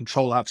with that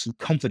control, I have some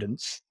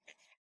confidence.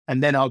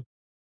 And then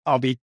I'll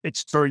be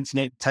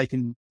experiencing it,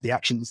 taking the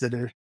actions that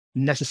are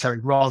necessary,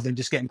 rather than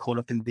just getting caught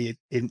up in the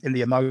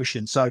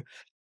emotion. So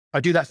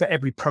I do that for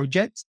every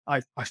project.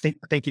 I think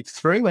it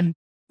through, and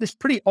there's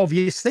pretty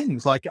obvious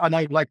things. Like I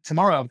know, like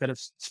tomorrow I've got a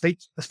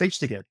speech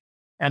to give,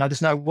 and I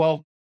just know,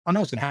 well, I know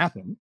what's going to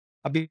happen.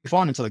 I'll be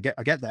fine until I get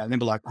there, and then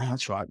be like, oh,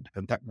 that's right.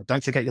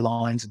 Don't forget your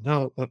lines.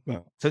 No.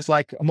 So it's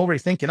like I'm already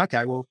thinking,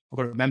 okay, well, I've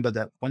got to remember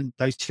that when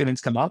those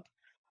feelings come up,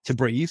 to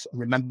breathe.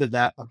 Remember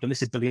that I've done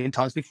this a billion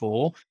times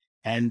before.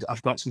 and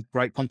I've got some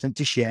great content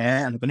to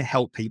share, and I'm going to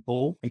help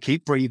people and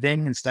keep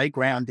breathing and stay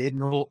grounded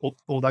and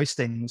all those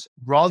things,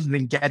 rather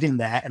than getting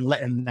there and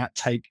letting that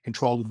take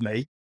control of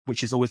me,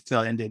 which is always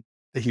ended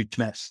a huge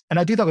mess. And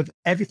I do that with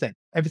everything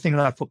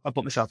that I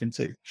put myself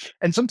into.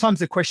 And sometimes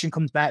the question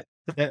comes back,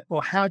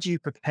 well, how do you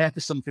prepare for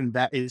something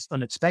that is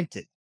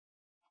unexpected?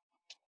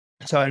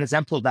 So an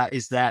example of that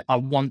is that I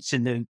once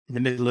in the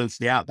middle of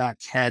the outback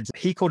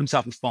he called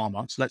himself a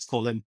farmer. So let's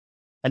call him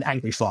an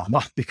angry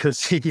farmer,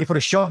 because he put a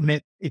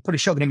shotgun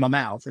in my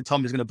mouth and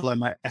told me he was going to blow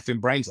my effing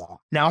brains out.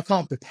 Now I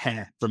can't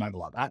prepare for a moment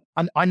like that.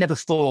 And I never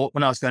thought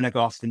when I was going to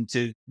go off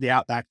into the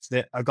outback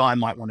that a guy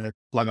might want to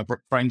blow my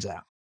brains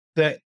out.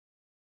 But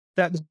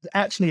that was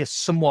actually a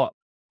somewhat,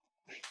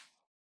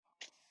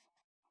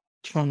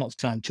 trying not to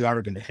sound too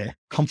arrogant here,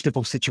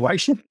 comfortable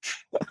situation,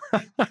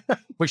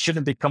 which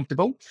shouldn't be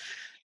comfortable.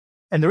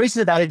 And the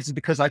reason that is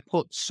because I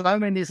put so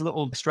many of these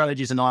little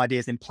strategies and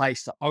ideas in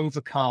place to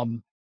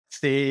overcome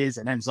fears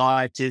and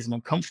anxieties and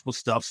uncomfortable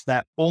stuff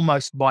that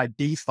almost by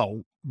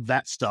default,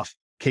 that stuff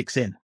kicks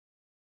in.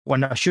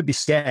 When I should be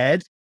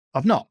scared,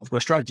 I've got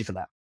a strategy for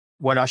that.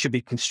 When I should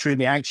be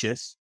extremely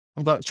anxious,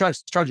 I've got a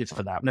strategy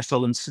for that. When I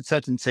feel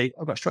uncertainty,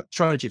 I've got a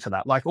strategy for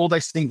that. Like all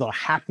those things that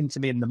happen to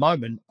me in the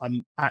moment,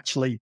 I'm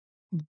actually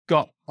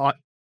got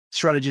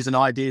strategies and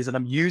ideas that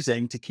I'm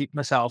using to keep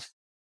myself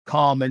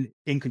calm and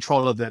in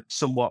control of the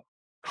somewhat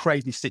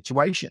crazy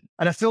situation.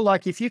 And I feel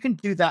like if you can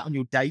do that on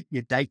your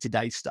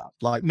day-to-day stuff,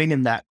 like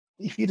meaning that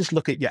if you just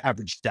look at your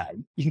average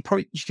day, you can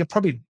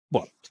probably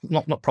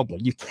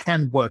you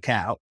can work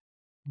out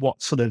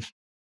what sort of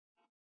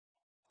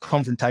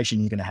confrontation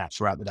you're going to have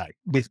throughout the day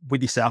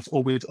with yourself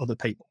or with other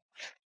people.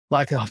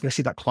 Like, I'm going to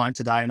see that client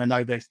today, and I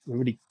know they're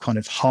really kind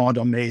of hard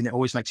on me, and it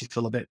always makes you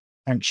feel a bit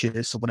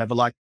anxious or whatever.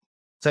 Like,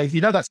 so if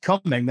you know that's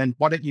coming, then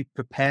why don't you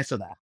prepare for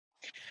that?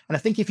 And I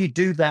think if you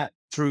do that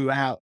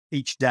throughout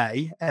each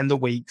day and the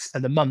weeks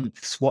and the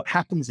months, what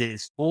happens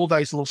is all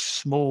those little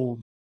small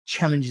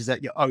challenges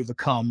that you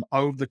overcome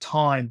over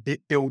time,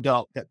 build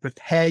up, that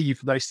prepare you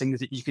for those things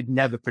that you could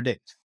never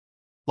predict.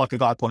 Like a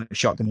guy pointing a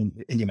shotgun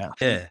in your mouth.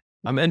 Yeah.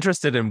 I'm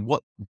interested in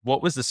what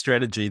was the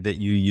strategy that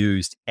you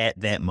used at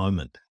that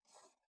moment?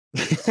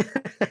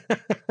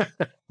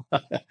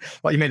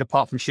 What you mean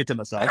apart from shitting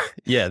myself?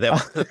 Yeah,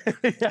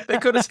 that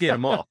could have scared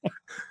him off.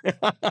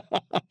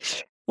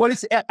 Well,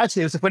 it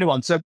was a funny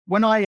one. So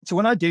when I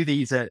do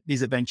these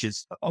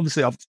adventures,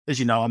 obviously, as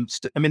you know, I'm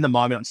in the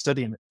moment. I'm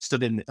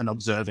studying and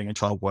observing and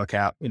trying to work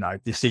out,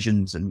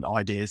 decisions and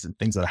ideas and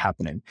things that are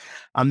happening.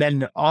 And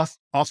then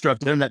after I've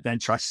done that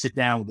adventure, I sit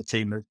down with a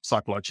team of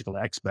psychological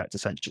experts,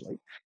 essentially,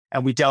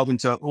 and we delve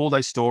into all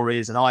those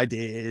stories and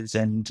ideas,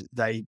 and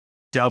they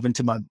delve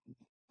into my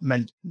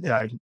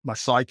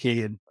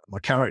psyche and my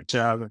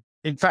character.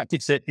 In fact,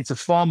 it's a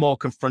far more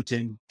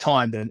confronting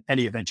time than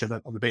any adventure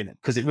that I've been in,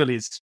 because it really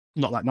is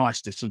not that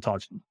nice to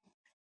sometimes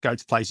go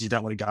to places you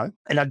don't want to go.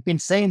 And I've been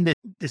seeing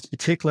this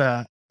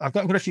particular, I've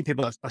got a few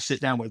people I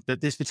sit down with, but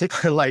this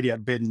particular lady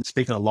I've been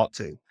speaking a lot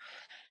to,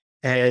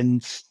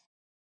 and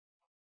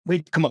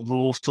we'd come up with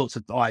all sorts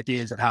of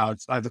ideas of how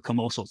to overcome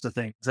all sorts of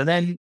things. And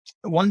then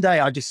one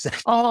day I just said,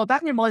 oh,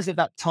 that reminds me of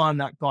that time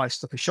that guy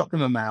stuck a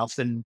shotgun in my mouth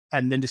and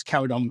then just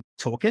carried on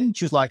talking.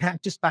 She was like, hey,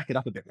 just back it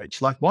up a bit,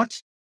 Rich. Like, what?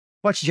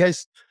 She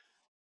goes,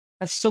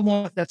 that's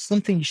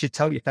something you should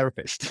tell your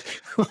therapist.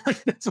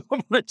 That's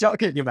what I'm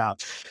talking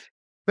about.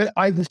 But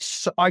I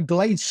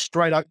glazed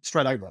straight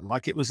over it.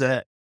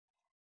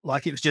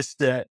 Like it was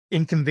just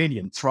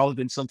inconvenience rather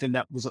than something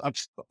that was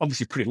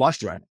obviously pretty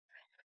life-threatening.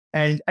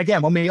 And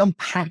again, when we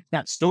unpacked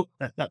that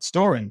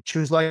story, she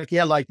was like,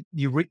 yeah, like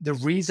the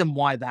reason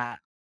why that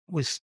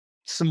was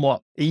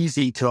somewhat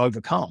easy to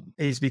overcome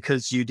is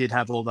because you did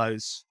have all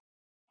those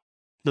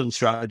little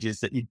strategies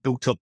that you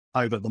built up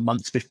over the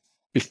months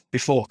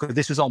before, because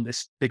this was on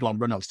this big long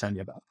run I was telling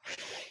you about.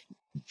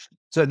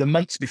 So the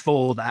months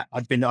before that,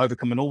 I'd been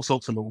overcoming all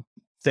sorts of little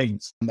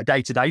things. My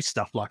day-to-day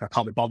stuff, like I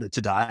can't be bothered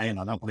today and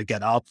I don't want to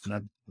get up,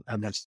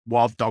 and there's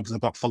wild dogs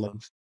I've got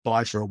followed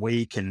by for a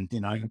week, and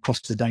across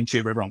the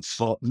Daintree River on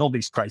foot, and all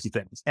these crazy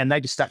things. And they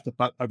just stacked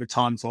up over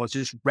time. So I was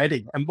just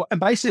ready. And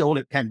basically all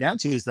it came down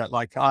to is that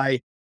like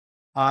I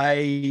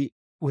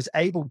was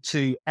able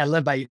to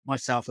elevate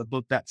myself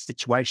above that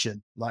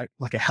situation, like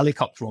a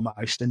helicopter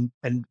almost, and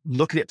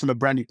look at it from a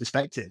brand new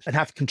perspective and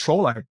have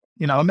control over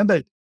it. I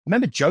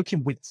remember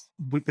joking with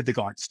the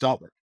guy to start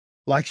with.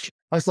 Like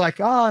I was like,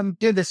 oh, I'm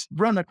doing this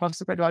run across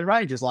the Great Divide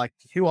Range. He's like,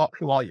 who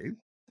are you?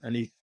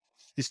 And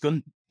this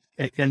gun,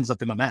 it ends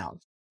up in my mouth.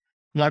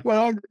 I'm like,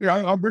 well,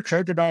 I'm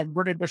Richard, and I'm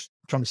really just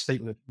trying to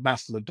speak with the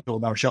master of the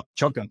door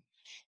shotgun.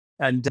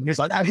 And he was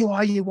like, oh, who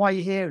are you? Why are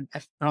you here?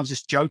 And I was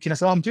just joking. I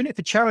said, oh, I'm doing it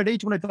for charity.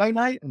 Do you want to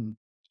donate? And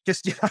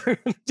just,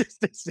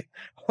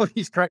 all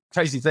these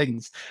crazy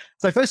things.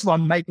 So first of all, I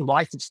make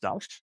light of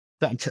stuff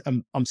that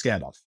I'm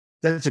scared of.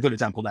 That's a good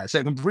example there. So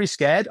if I'm really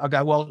scared, I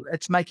go, well,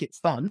 let's make it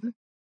fun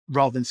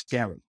rather than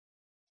scary.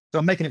 So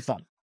I'm making it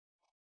fun.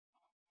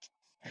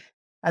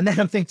 And then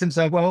I'm thinking to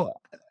myself, well,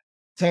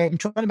 so I'm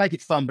trying to make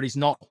it fun, but he's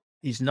not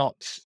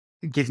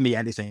giving me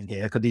anything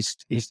here because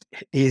he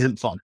isn't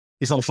fun.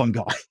 He's not a fun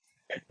guy.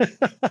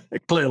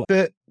 Clearly.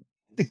 But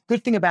the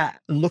good thing about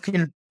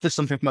looking for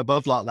something from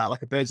above like that,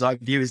 like a bird's eye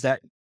view, is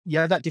that you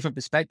have that different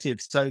perspective.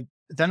 So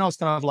then I was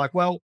kind of like,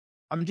 well,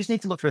 I just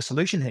need to look for a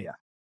solution here.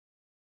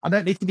 I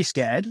don't need to be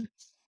scared.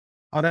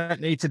 I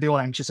don't need to be all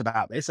anxious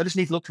about this. I just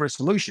need to look for a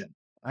solution.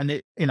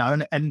 And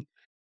and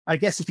I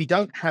guess if you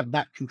don't have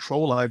that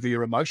control over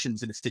your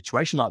emotions in a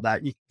situation like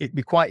that, it'd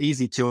be quite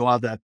easy to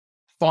either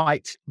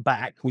fight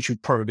back, which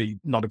would probably be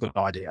not a good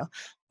idea,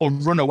 or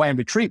run away and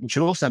retreat, which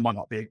also might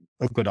not be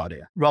a good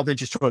idea, rather than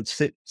just try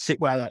to sit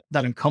where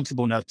that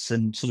uncomfortableness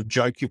and sort of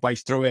joke your way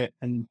through it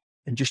and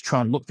just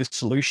try and look for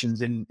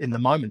solutions in the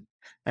moment.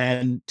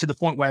 And to the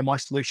point where my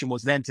solution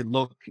was then to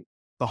look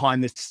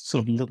behind this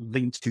sort of little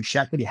lean-to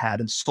shack that he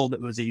had and saw that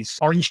there was these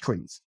orange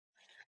trees.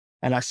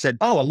 And I said,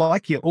 oh, I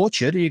like your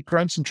orchard. You've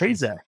grown some trees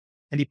there.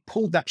 And he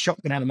pulled that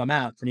shotgun out of my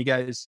mouth and he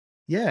goes,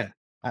 yeah,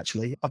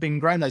 actually, I've been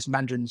growing those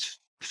mandarins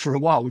for a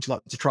while. Would you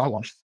like to try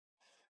one?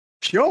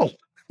 Sure.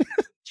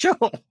 Sure.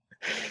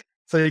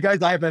 So he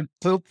goes over and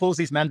pulls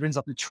these mandarins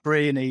up the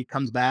tree and he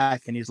comes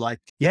back and he's like,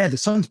 yeah, the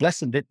sun's blessed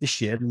them this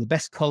year. They're the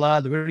best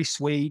color. They're really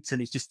sweet. And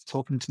he's just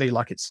talking to me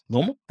like it's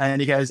normal. And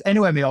he goes,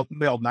 anyway, my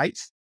old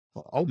mate.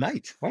 Old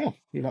mate. Wow.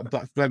 You know,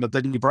 blew my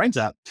bloody brains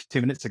out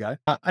 2 minutes ago.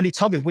 And he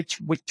told me which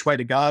way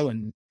to go.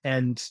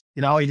 And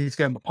you know, you need to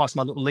go past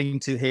my little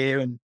lean-to here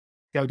and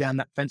go down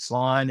that fence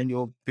line and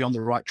you'll be on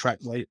the right track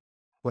where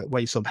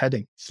you're sort of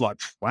heading. It's like,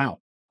 wow.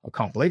 I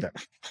can't believe it.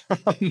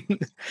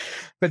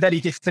 But then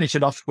he just finished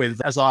it off with,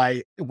 as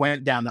I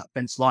went down that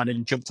fence line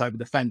and jumped over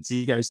the fence,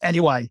 he goes,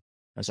 anyway.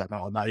 I was like,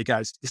 oh no, he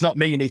goes, it's not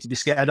me you need to be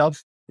scared of.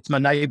 It's my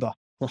neighbor.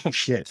 Oh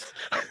shit.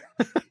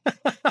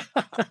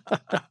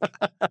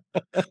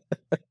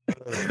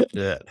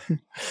 Yeah.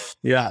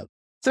 Yeah.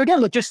 So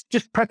again, look, just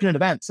prepping in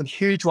advance, a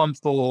huge one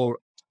for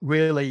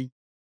really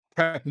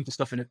prepping for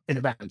stuff in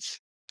advance.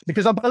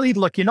 Because I believe,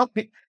 look, you're never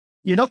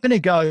going to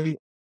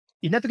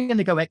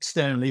go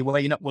externally where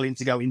you're not willing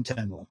to go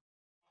internal.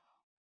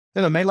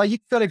 You know what I mean? Like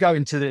you've got to go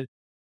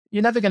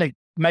you're never going to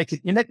make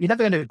it, you're never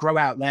going to grow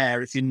out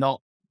there if you're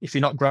not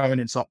growing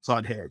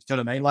inside here. Do you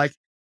know what I mean? Like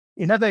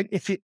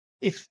if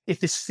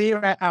there's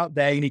fear out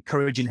there, you need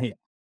courage in here.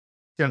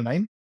 Do you know what I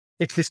mean?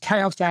 If there's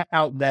chaos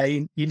out there,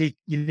 you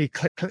need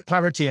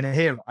clarity in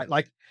here. Right?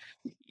 Like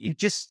it's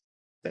just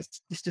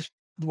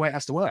the way it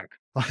has to work.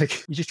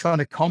 Like you're just trying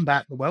to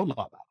combat the world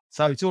like that.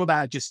 So it's all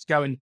about just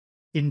going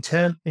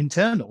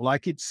internal.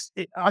 Like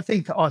I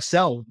think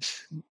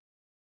ourselves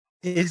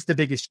is the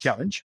biggest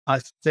challenge.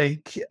 I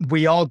think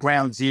we are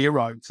ground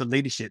zero for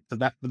leadership for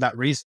that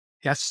reason.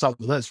 It has to start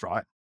with us,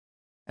 right?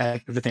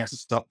 Everything has to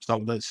start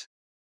with us.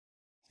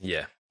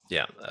 Yeah.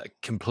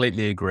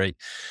 Completely agree.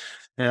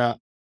 Yeah.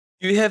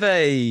 Do you have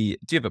a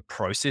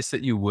process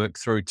that you work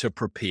through to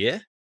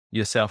prepare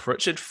yourself,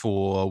 Richard,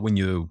 for when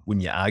you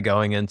are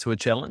going into a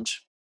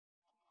challenge?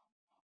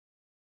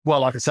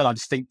 Well, like I said, I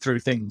just think through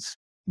things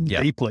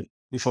deeply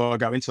before I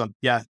go into them.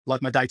 Yeah,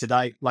 like my day to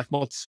day. Like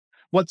what's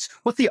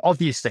the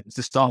obvious things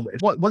to start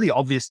with? What are the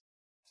obvious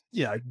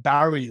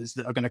barriers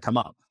that are going to come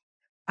up?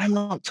 I'm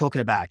not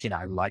talking about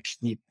like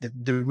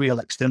the real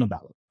external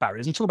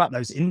barriers. I'm talking about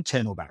those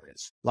internal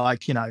barriers.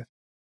 Like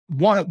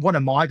what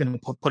am I going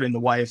to put in the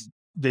way of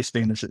this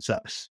being a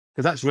success?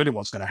 Because that's really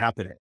what's going to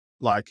happen.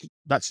 Like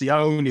that's the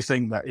only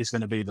thing that is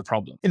going to be the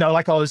problem.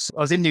 Like I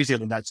was in New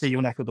Zealand, that's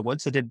your neck of the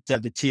woods. I did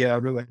the Te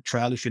Arua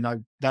Trail, if you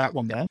know that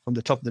one there, from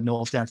the top of the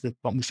north down to the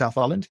bottom of South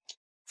Island.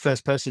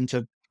 First person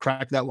to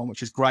crack that one,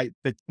 which is great.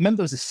 But remember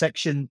there was a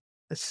section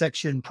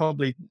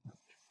probably,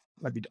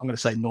 maybe I'm going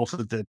to say north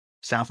of the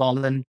South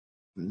Island,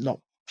 not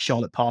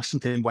Charlotte Pass,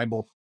 something way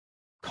more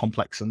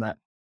complex than that.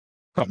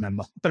 Can't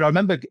remember. But I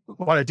remember,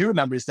 what I do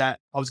remember is that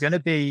I was going to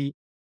be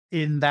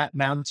in that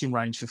mountain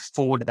range for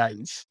 4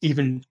 days,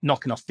 even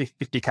knocking off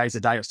 50 Ks a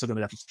day. I was still going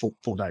to be there for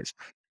 4 days.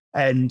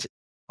 And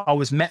I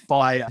was met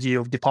by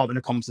the Department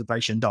of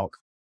Conservation dog.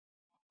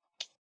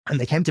 And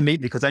they came to meet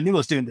me because they knew I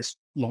was doing this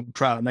long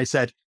trail. And they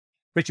said,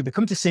 Richard, we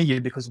come to see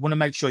you because we want to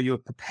make sure you're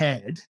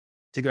prepared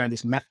to go in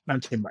this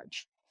mountain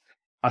range.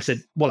 I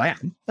said, well, I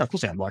am. Of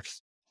course I am. Like,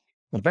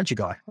 I'm an adventure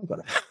guy. I've got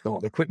all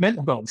the equipment,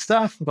 I've got all the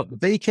stuff, I've got the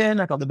beacon,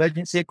 I've got the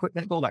emergency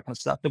equipment, all that kind of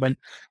stuff. They went,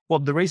 well,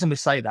 the reason we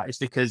say that is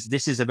because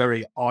this is a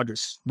very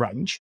arduous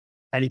range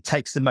and it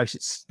takes the most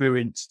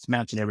experienced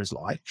mountaineer's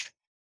life.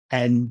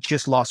 And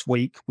just last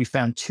week, we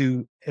found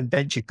 2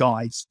 adventure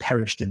guides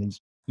perished in these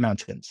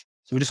mountains.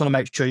 So we just want to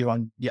make sure you're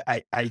on your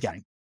A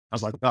game. I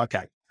was like,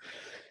 okay.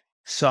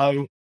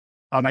 So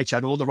I made sure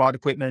I had all the right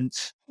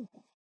equipment.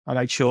 I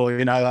made sure,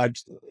 I had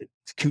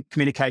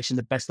communication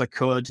the best I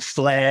could,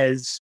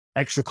 flares,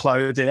 extra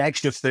clothing,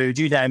 extra food,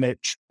 you name it,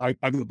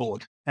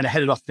 overboard. And I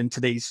headed off into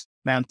these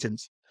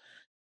mountains.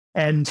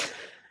 And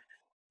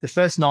the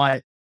first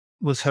night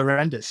was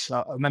horrendous.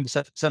 I remember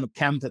setting up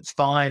camp, that's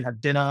fine,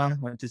 had dinner,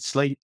 went to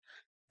sleep.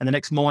 And the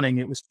next morning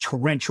it was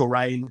torrential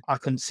rain. I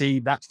couldn't see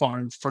that far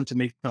in front of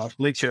me. I was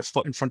literally a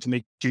foot in front of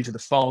me due to the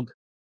fog.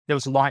 There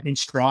was lightning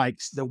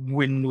strikes. The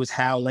wind was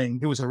howling.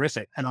 It was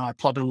horrific. And I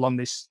plodded along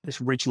this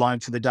ridge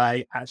line for the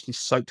day, actually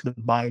soaked to the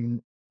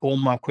bone. All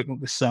my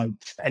equipment was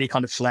soaked. Any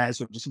kind of flares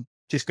were just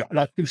just got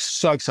like, it was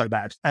so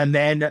bad. And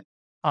then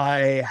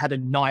I had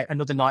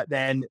another night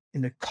then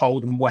in the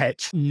cold and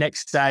wet.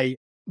 Next day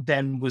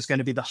then was going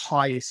to be the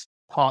highest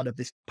part of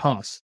this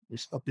pass,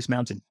 of this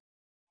mountain.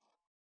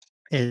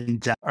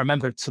 And I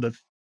remember sort of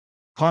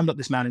climbed up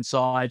this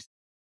mountainside,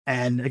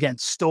 and again,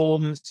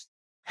 storms,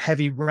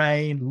 heavy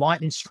rain,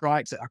 lightning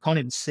strikes that I can't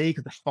even see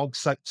because the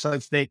fog's so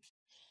thick.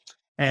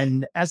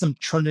 And as I'm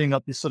trundling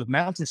up this sort of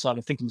mountainside,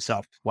 I'm thinking to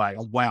myself,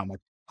 I'm way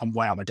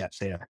out my depth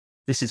here.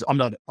 I'm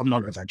not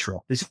an adventurer.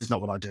 This is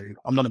not what I do.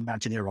 I'm not a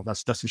mountaineer,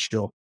 that's for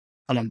sure.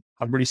 And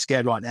I'm really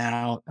scared right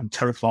now. I'm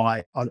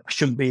terrified. I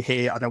shouldn't be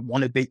here. I don't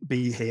want to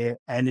be here.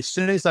 And as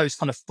soon as those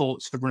kind of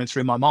thoughts were running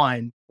through my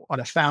mind, what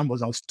I found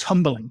was I was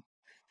tumbling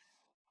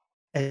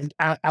and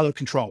out of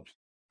control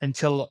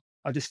until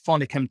I just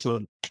finally came to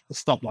a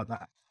stop like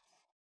that.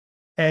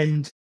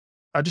 And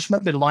I just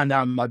remember lying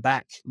down on my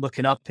back,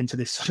 looking up into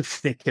this sort of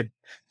thick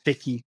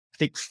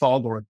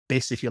fog or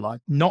abyss, if you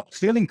like, not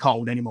feeling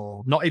cold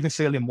anymore, not even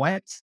feeling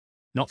wet,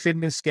 not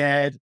feeling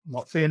scared,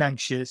 not feeling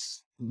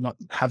anxious, not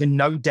having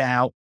no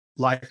doubt,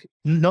 like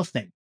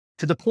nothing,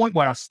 to the point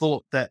where I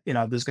thought that,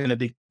 there's going to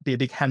be a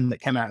big hand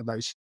that came out of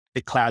those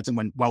big clouds and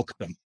went,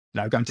 welcome,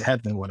 going to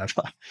heaven or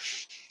whatever.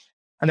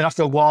 And then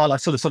after a while, I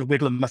sort of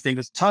wiggled my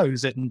fingers and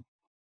toes and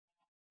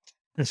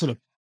sort of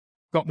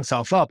got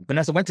myself up. And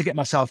as I went to get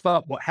myself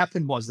up, what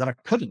happened was that I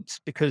couldn't,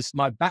 because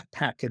my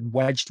backpack had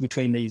wedged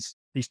between these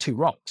two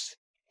rocks.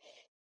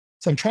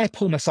 So I'm trying to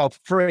pull myself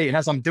free. And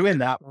as I'm doing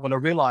that, what I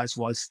realized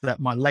was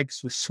that my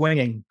legs were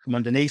swinging from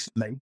underneath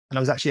me. And I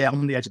was actually out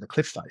on the edge of the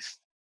cliff face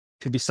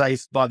to be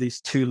saved by these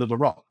two little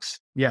rocks.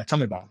 Yeah, tell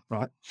me about it,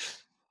 right?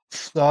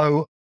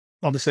 So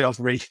obviously I was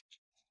really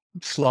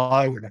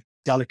slow and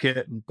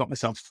delicate and got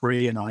myself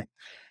free. And I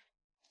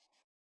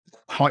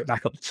hiked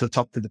back up to the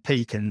top of the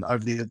peak and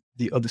over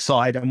the other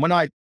side. And when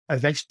I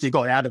eventually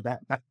got out of that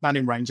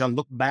mountain range, I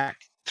looked back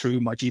through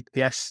my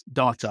GPS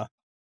data,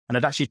 and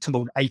I'd actually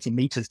tumbled 80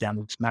 meters down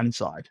this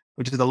mountainside,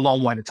 which is a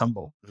long way to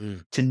tumble,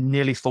 to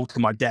nearly fall to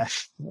my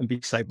death and be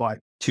saved by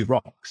two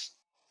rocks.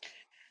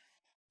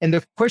 And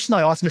the question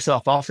I asked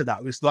myself after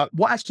that was like,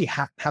 what actually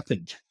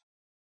happened?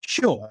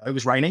 Sure, it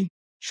was raining.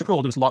 Sure,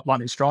 there was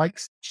lightning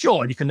strikes.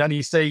 Sure, you can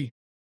only see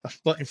a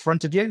foot in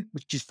front of you,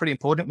 which is pretty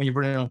important when you're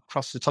running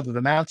across the top of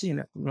a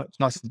mountain. It's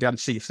nice to be able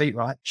to see your feet,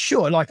 right?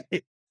 Sure,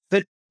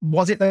 but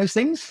was it those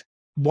things?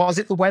 Was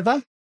it the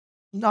weather?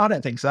 No, I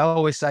don't think so. I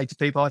always say to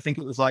people, I think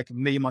it was like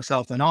me,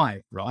 myself, and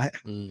I, right?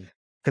 Because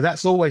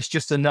that's always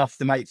just enough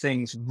to make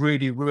things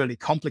really, really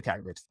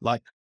complicated.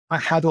 Like, I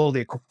had all the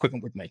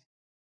equipment with me.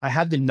 I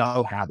had to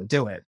know how to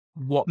do it.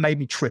 What made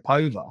me trip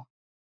over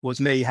was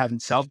me having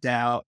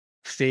self-doubt,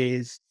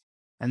 fears,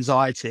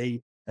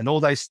 anxiety, and all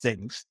those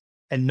things,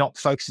 and not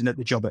focusing at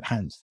the job at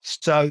hand.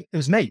 So it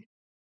was me.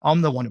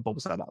 I'm the one who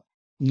bubbles that up,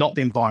 not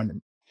the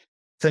environment.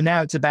 So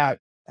now it's about,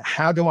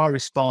 how do I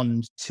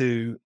respond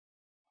to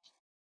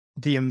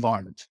the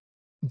environment,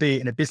 be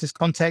it in a business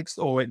context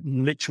or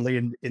literally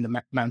in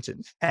the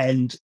mountains,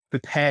 and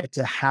prepare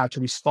to how to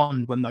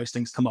respond when those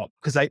things come up,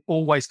 because they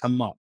always come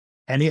up.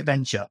 Any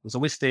adventure, there's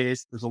always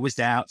fears, there's always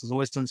doubts, there's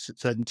always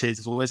uncertainties,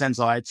 there's always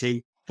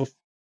anxiety,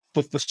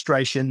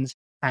 frustrations,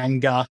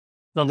 anger,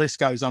 the list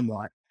goes on,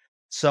 right?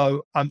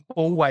 So I'm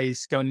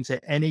always going into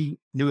any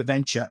new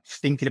adventure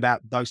thinking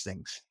about those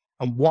things.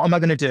 And what am I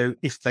going to do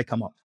if they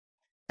come up?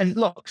 And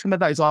look, some of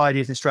those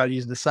ideas and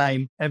strategies are the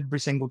same every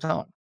single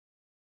time,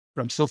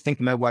 but I'm still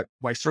thinking my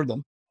way through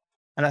them.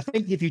 And I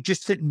think if you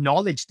just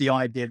acknowledge the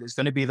idea there's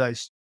going to be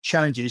those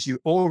challenges, you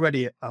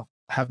already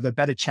have a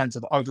better chance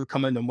of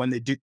overcoming them when they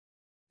do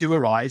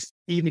arise,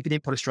 even if you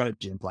didn't put a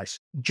strategy in place,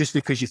 just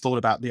because you thought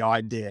about the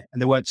idea and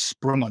they weren't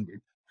sprung on you.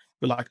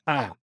 You're like,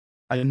 I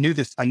knew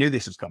this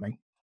was coming.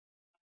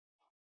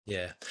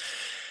 Yeah.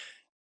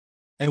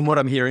 And what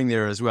I'm hearing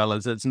there as well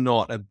is it's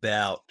not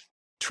about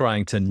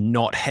trying to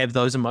not have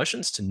those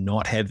emotions, to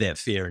not have that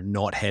fear and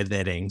not have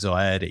that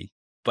anxiety,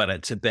 but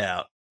it's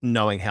about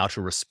knowing how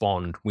to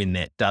respond when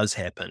that does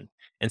happen.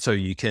 And so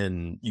you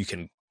can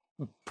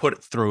put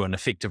it through an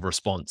effective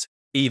response,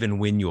 even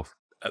when you're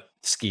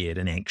scared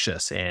and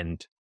anxious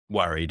and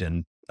worried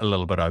and a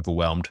little bit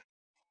overwhelmed.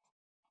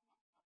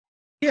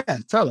 Yeah,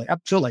 totally.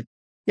 Absolutely.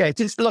 Yeah.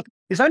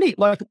 It's only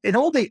like in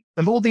all the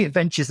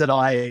adventures that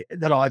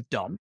I've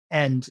done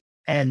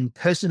and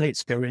personally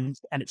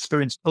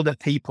experienced other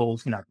people,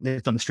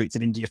 lived on the streets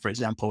of India, for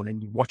example,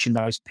 and you're watching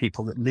those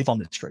people that live on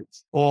the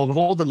streets, or of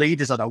all the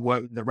leaders that I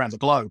work with around the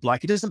globe,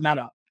 like it doesn't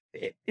matter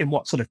in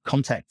what sort of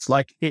context,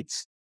 like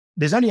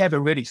there's only ever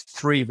really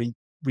three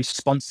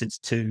responses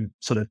to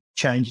sort of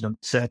change and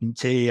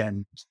uncertainty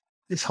and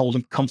this whole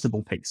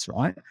uncomfortable piece,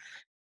 right?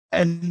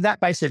 And that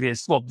basically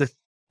is, well,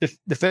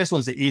 the first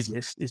one's the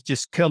easiest, is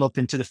just curl up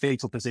into the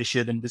fetal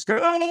position and just go,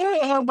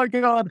 oh my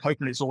God,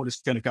 hoping it's all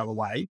just going to go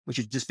away, which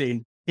is just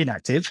being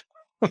inactive,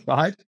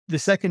 right? The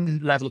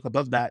second level up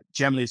above that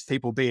generally is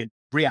people being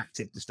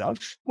reactive to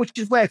stuff, which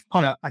is where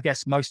kind of, I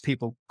guess, most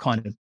people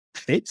kind of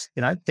fit,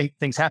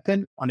 things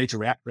happen. I need to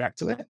react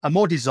to it. A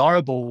more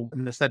desirable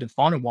and the third and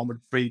final one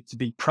would be to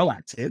be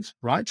proactive,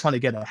 right? Trying to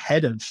get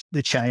ahead of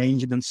the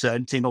change and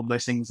uncertainty and all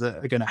those things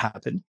that are going to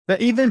happen.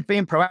 But even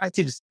being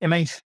proactive, I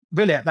mean,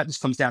 really that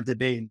just comes down to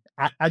being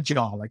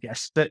agile, I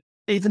guess. But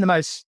even the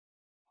most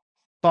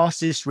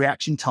fastest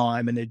reaction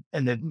time and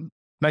the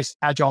most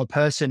agile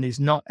person is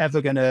not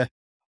ever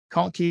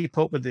can't keep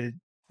up with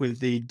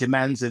the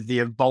demands of the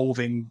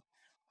evolving,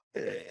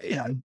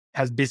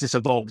 as business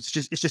evolves.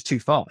 It's just too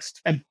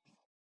fast. And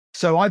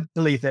so I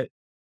believe that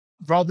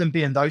rather than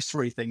being those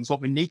three things,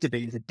 what we need to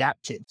be is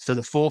adaptive. So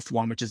the fourth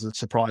one, which is a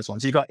surprise one.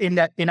 So you've got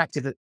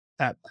inactive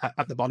at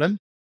the bottom,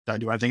 don't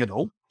do anything at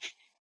all.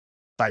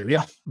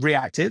 Failure,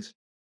 reactive,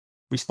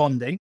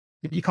 responding.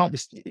 You can't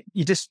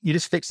you're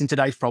just fixing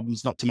today's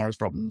problems, not tomorrow's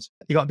problems.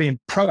 You got being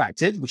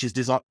proactive, which is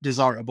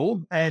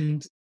desirable.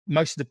 And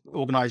most of the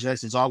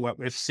organizations I work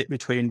with sit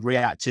between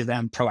reactive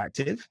and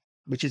proactive,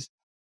 which is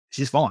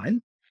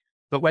fine.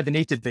 But where they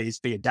need to be is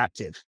be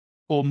adaptive,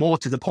 or more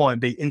to the point,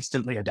 be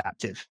instantly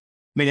adaptive.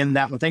 Meaning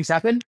that when things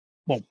happen,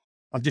 well,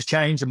 I've just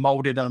changed and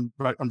molded and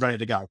I'm ready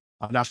to go.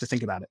 I don't have to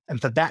think about it. And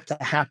for that to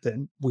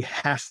happen, we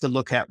have to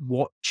look at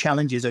what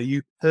challenges are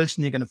you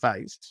personally going to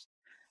face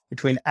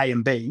between A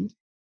and B,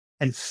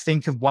 and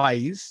think of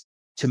ways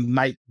to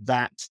make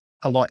that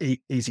a lot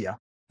easier.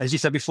 As you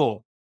said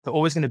before, they're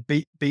always going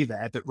to be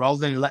there, but rather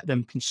than let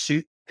them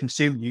consume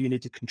you, you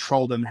need to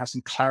control them and have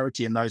some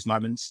clarity in those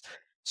moments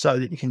so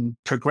that you can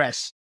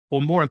progress,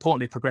 or more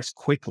importantly, progress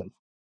quickly.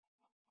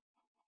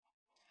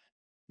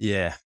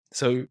 Yeah.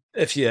 So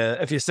if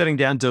you're sitting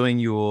down doing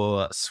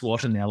your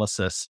SWOT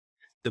analysis,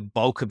 the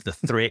bulk of the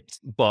threat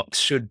box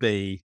should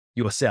be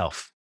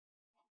yourself.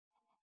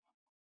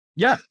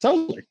 Yeah,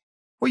 totally.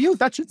 Well,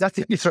 that's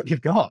the only threat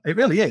you've got. It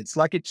really is.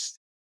 Like it's,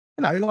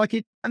 and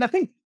I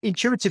think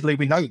intuitively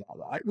we know that,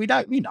 right? We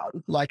know,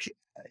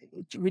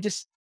 we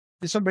just,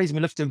 for some reason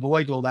we have to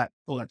avoid all that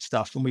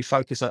stuff, and we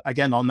focus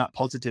again on that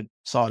positive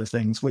side of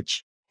things,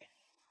 which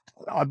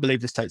I believe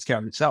this takes care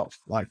of itself.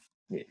 Like,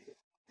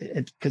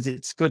 because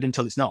it's good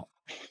until it's not,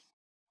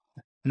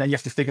 and then you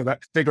have to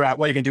figure out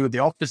what you can do with the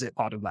opposite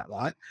part of that,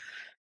 right?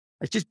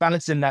 It's just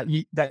balancing that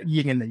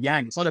yin and the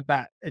yang. It's not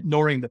about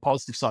ignoring the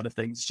positive side of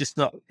things. It's just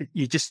not.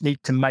 You just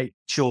need to make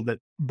sure that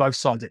both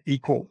sides are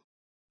equal,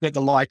 that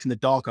the light and the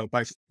dark are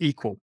both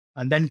equal,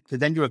 and then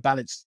you're a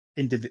balanced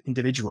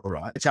individual,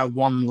 right? It's our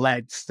one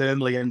leg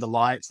firmly in the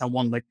light, it's our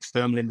one leg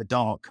firmly in the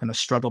dark, and a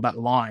struggle about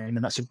the line,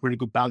 and that's a really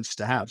good balance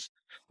to have.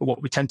 But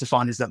what we tend to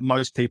find is that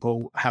most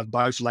people have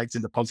both legs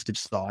in the positive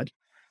side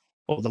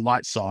or the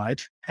light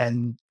side,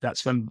 and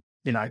that's when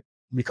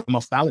we come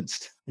off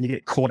balanced and you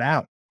get caught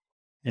out,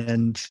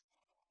 and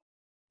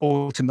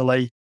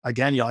ultimately,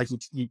 again,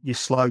 you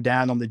slow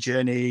down on the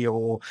journey,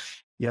 or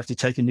you have to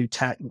take a new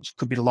tack, which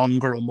could be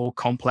longer or more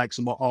complex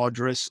and more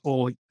arduous,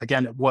 or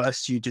again, at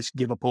worst, you just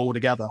give up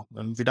altogether,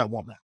 and we don't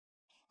want that.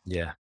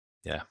 Yeah.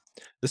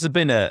 This has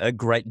been a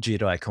great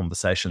Jedi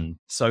conversation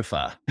so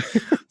far.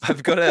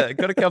 I've got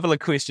a couple of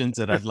questions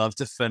that I'd love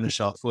to finish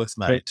off with,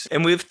 mate. Great.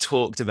 And we've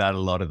talked about a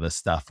lot of this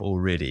stuff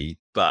already,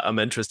 but I'm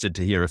interested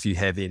to hear if you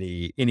have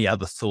any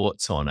other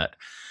thoughts on it.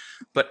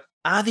 But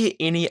are there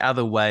any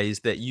other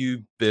ways that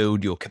you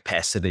build your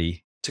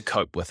capacity to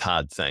cope with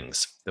hard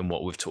things than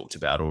what we've talked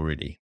about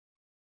already?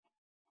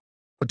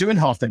 Well, doing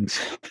hard things,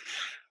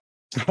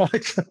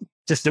 right?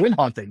 Just doing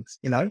hard things,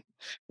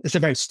 it's a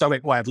very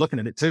stoic way of looking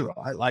at it too,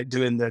 right? Like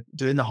doing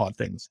the hard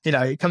things,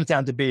 it comes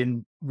down to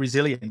being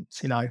resilient,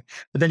 but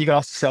then you got to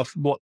ask yourself,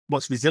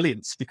 what's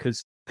resilience?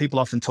 Because people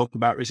often talk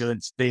about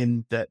resilience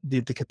being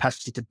the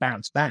capacity to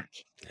bounce back.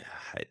 Yeah,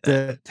 I hate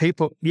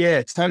that.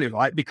 It's totally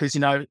right. Because,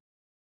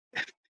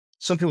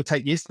 some people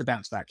take years to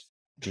bounce back.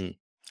 Mm.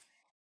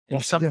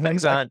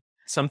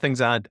 Some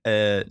things aren't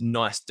a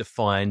nice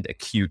defined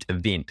acute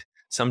event.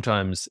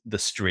 Sometimes the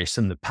stress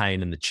and the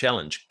pain and the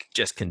challenge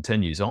just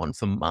continues on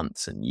for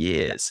months and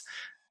years.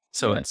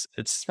 So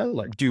it's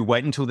totally. Do you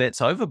wait until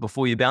that's over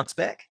before you bounce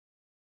back?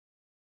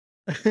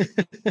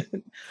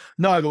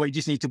 No, but you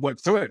just need to work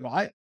through it,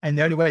 right? And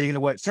the only way you're going to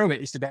work through it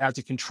is to be able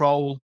to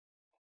control.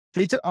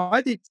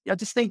 I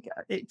just think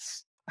I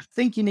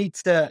think you need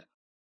to,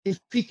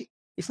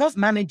 it's not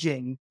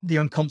managing the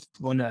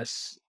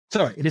uncomfortableness.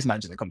 Sorry, it is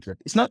managing the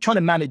uncomfortability. It's not trying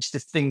to manage the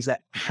things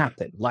that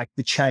happen, like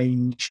the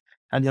change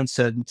and the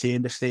uncertainty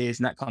and the fears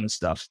and that kind of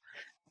stuff.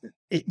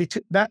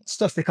 That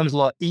stuff becomes a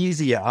lot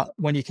easier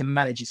when you can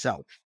manage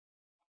yourself.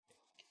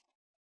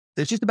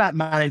 It's just about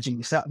managing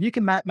yourself. You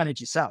can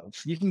manage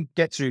yourself. You can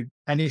get through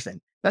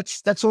anything.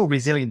 That's all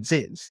resilience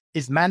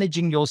is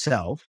managing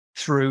yourself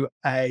through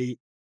a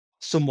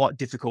somewhat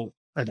difficult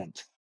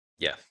event.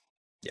 Yeah.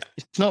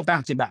 It's not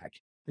bouncing back.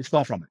 It's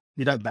far from it.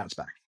 You don't bounce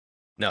back.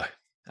 No,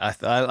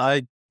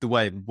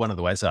 one of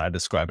the ways that I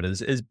describe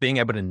it is being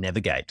able to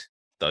navigate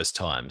those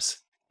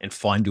times and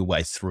find your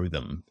way through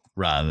them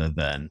rather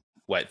than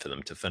wait for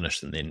them to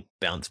finish and then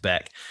bounce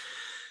back.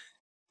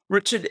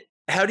 Richard,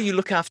 how do you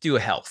look after your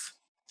health?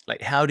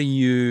 Like, how do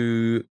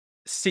you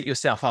set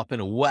yourself up in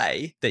a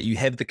way that you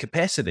have the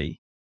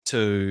capacity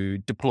to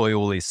deploy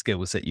all these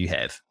skills that you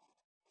have?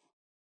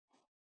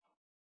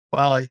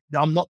 Well,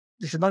 I'm not.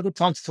 This is not a good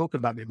time to talk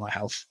about me, my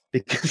health,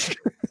 because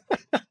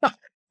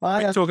I We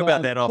can have. talk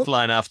about that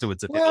offline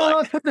afterwards if you'd Well,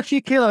 like. I've put a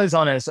few kilos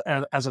on as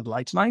of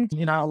late, mate.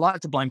 I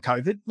like to blame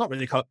COVID. Not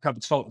really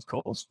COVID's fault, of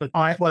course, but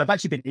I've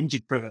actually been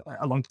injured for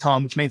a long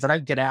time, which means I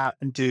don't get out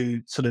and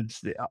do sort of.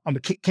 I'm a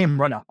keen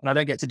runner, and I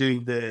don't get to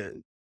do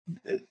the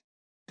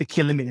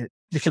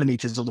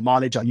kilometers or the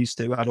mileage I used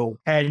to at all.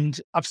 And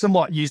I've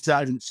somewhat used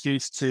that as an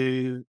excuse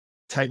to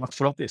take my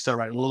foot off the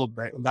accelerator a little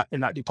bit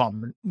in that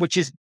department, which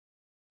is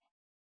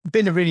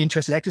been a really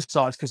interesting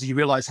exercise because you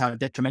realize how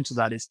detrimental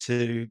that is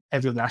to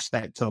every other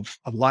aspect of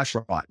life,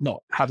 right?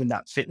 Not having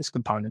that fitness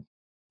component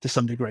to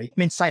some degree. I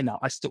mean, saying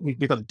that, we've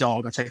got a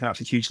dog. I take her out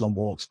for huge long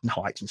walks and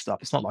hikes and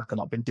stuff. It's not like I've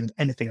not been doing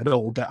anything at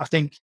all, but I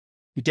think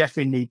we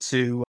definitely need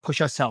to push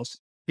ourselves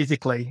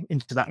physically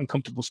into that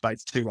uncomfortable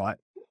space too, right?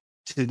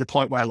 To the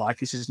point where like,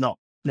 this is not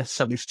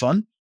necessarily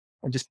fun,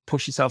 and just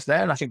push yourself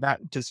there. And I think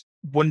that does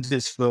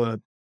wonders for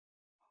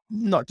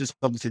not just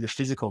obviously the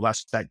physical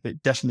aspect,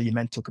 but definitely your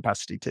mental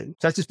capacity too.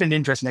 So it's just been an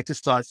interesting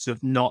exercise to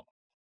not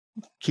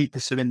keep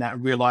us in that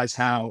and realize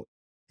how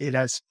it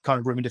has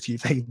kind of ruined a few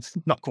things.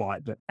 Not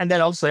quite, but, and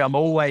then obviously I'm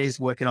always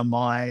working on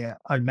my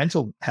own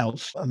mental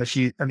health. I'm a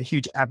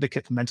huge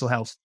advocate for mental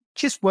health.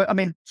 Just work. I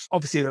mean,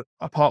 obviously,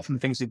 apart from the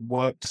things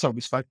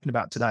we've spoken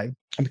about today,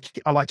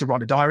 I like to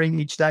write a diary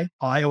each day.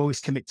 I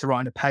always commit to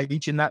writing a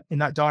page in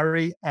that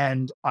diary,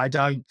 and I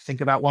don't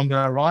think about what I'm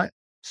going to write.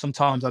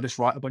 Sometimes I just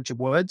write a bunch of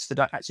words that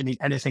don't actually mean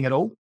anything at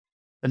all.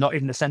 They're not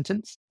even a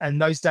sentence.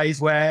 And those days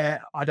where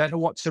I don't know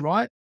what to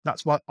write,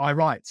 that's what I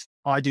write.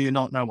 I do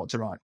not know what to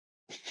write.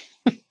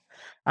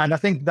 And I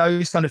think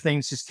those kind of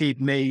things just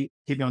keep me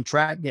on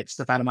track, get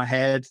stuff out of my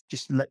head,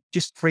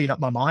 just freeing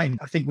up my mind.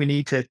 I think we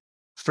need to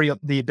free up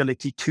the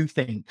ability to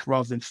think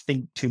rather than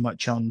think too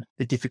much on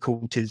the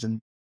difficulties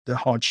and the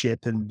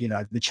hardship and,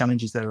 the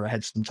challenges that are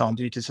ahead sometimes.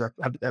 You just have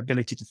the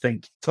ability to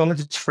think. So I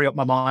wanted to free up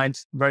my mind.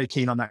 I'm very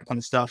keen on that kind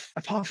of stuff.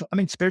 Apart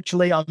from,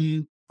 spiritually,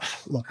 I'm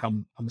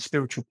a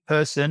spiritual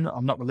person.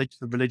 I'm not a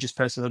religious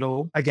person at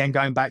all. Again,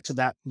 going back to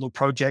that little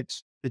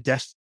project, the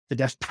death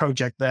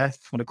project there, if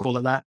you want to call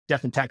it that,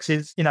 death and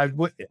taxes. I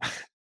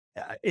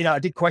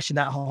did question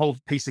that whole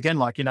piece again.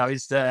 Like,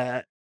 is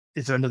there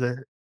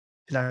another,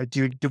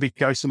 do we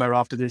go somewhere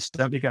after this?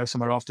 Don't we go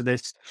somewhere after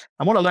this?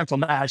 And what I learned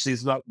from that actually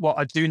is that what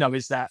I do know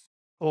is that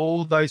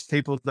all those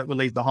people that we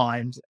leave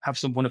behind have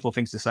some wonderful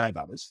things to say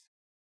about us.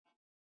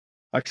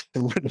 Like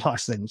the really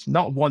nice things.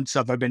 Not once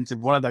have I been to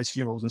one of those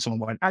funerals and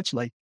someone went,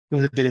 actually, it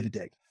was a bit of a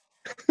dick.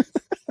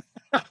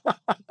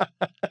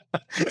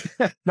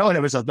 No one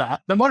ever said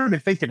that. They might have been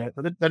thinking it,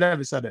 but they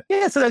never said it.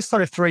 Yeah, so there's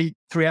sort of three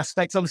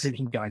aspects. Obviously, we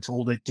can go into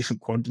all the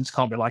different quadrants.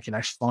 Can't be like,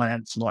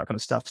 finance and all that kind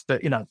of stuff.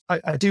 But,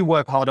 I do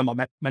work hard on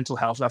my mental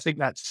health. I think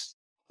that's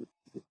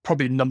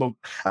probably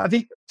I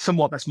think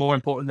somewhat that's more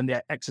important than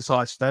the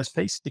exercise first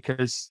piece,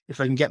 because if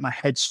I can get my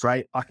head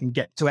straight, I can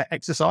get to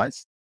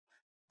exercise.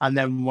 And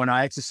then when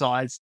I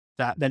exercise,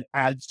 that then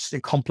adds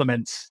and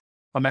complements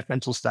my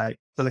mental state.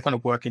 So they kind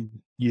of work in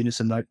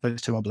unison,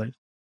 those two, I believe.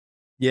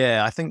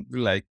 Yeah, I think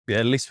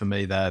at least for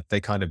me, that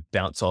they kind of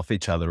bounce off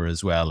each other,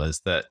 as well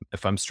as that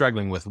if I'm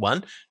struggling with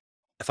one,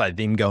 if I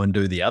then go and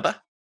do the other,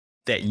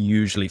 that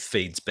usually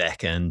feeds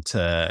back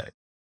into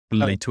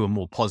lead to a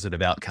more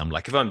positive outcome.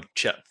 Like if I'm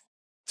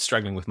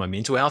struggling with my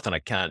mental health and I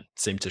can't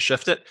seem to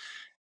shift it,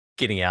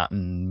 getting out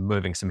and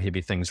moving some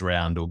heavy things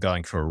around or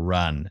going for a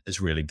run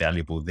is really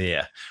valuable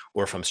there.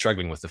 Or if I'm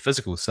struggling with the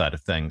physical side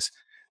of things,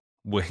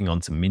 working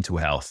on some mental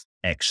health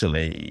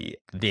actually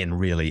then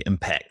really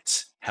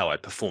impacts how I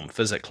perform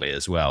physically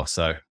as well.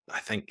 So I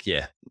think,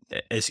 yeah,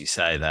 as you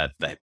say, that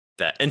they're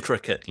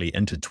intricately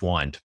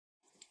intertwined.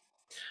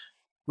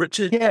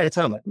 Richard? Yeah,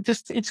 totally.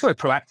 It's sort of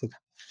proactive.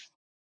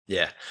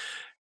 Yeah.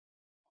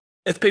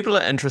 If people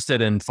are interested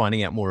in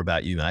finding out more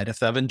about you, mate, if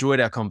they've enjoyed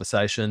our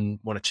conversation,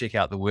 want to check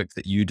out the work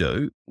that you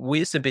do,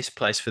 where's the best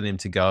place for them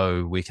to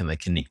go? Where can they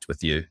connect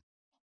with you?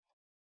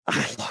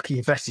 Look,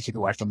 you best to keep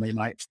away from me,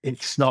 mate.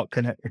 It's not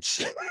gonna.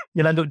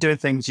 You'll end up doing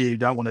things you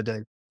don't want to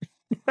do.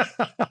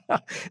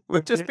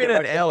 We've just been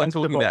an hour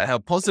talking about how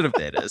positive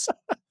that is.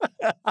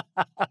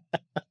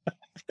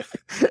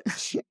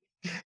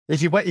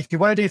 If you want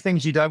to do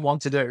things you don't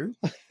want to do,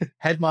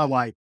 head my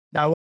way.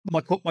 Now,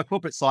 my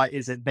corporate site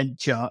is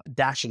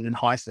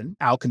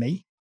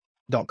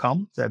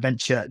adventure-alchemy.com. So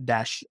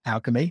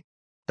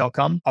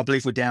adventure-alchemy.com. I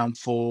believe we're down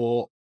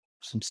for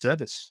some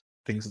service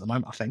things at the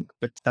moment, I think,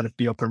 but that'll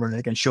be up and running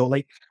again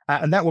shortly.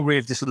 And that will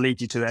really just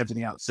lead you to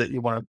everything else that you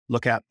want to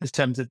look at in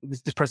terms of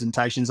the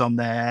presentations on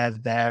there.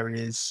 There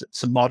is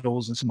some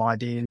models and some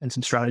ideas and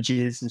some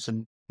strategies and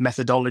some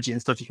methodology and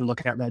stuff you can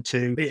look at there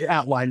too. It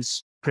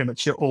outlines pretty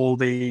much all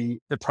the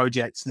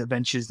projects and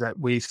adventures that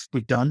we've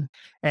done.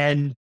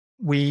 And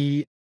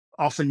we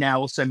often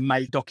now also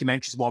make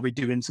documentaries while we're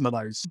doing some of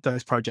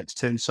those projects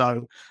too.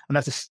 So, and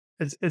that's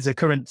a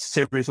current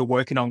series we're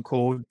working on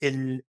called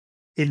In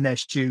Their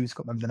Shoes.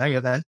 Can't remember the name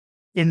of that.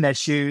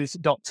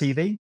 InTheirShoes.tv.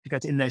 If you go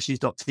to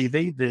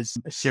InTheirShoes.tv, there's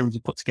a series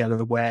we put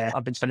together where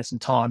I've been spending some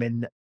time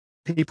in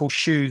people's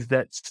shoes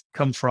that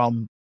come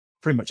from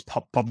pretty much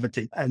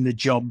poverty and the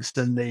jobs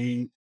and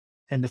the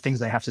things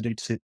they have to do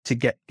to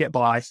get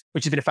by,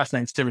 which has been a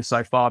fascinating story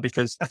so far.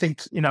 Because I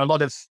think, a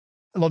lot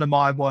of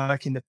my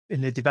work in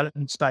the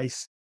development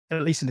space,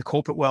 at least in the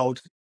corporate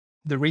world,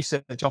 the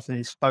research often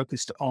is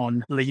focused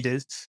on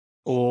leaders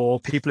or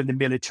people in the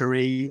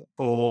military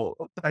or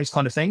those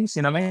kind of things.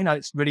 You know what I mean?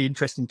 It's really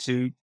interesting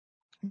to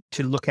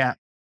look at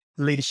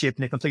leadership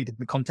in a completely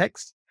different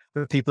context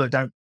for people that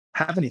don't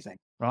have anything,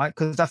 right?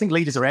 Because I think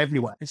leaders are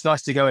everywhere. It's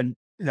nice to go and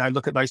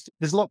look at those.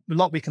 There's a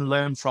lot we can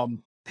learn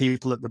from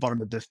people at the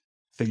bottom of the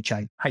food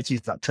chain. I hate to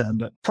use that term,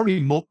 but probably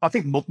more. I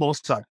think more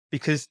so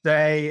because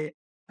they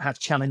have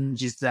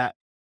challenges that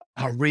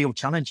are real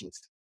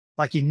challenges.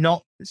 Like in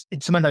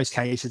some of those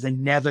cases, they're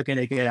never going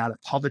to get out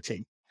of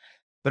poverty.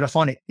 But I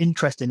find it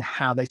interesting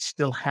how they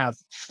still have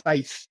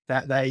faith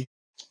that they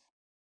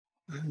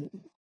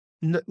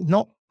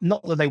not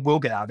that they will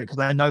get out of it, because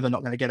they know they're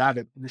not going to get out of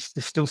it.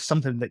 There's still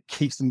something that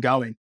keeps them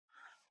going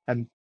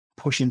and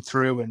pushing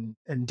through and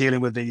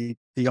dealing with the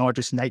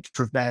arduous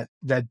nature of their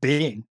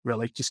being.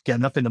 Really, just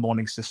getting up in the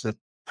mornings just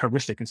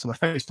horrific in some of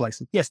those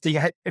places. Yes,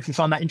 if you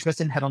find that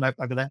interesting, head on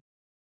over there.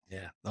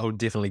 Yeah, I'll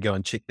definitely go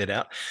and check that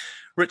out.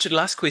 Richard,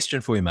 last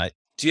question for you, mate.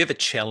 Do you have a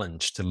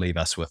challenge to leave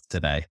us with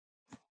today?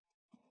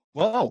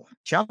 Whoa,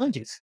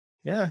 challenges.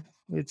 Yeah,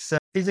 it's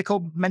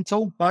physical,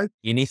 mental, both.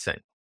 Anything.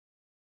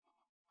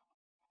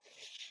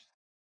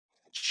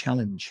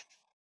 Challenge.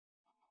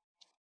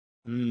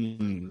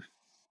 Probably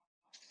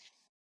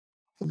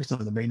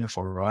something to mean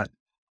for, right?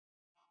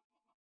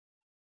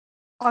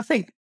 I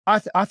think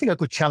a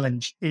good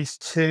challenge is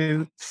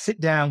to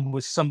sit down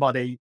with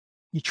somebody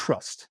you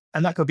trust,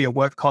 and that could be a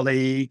work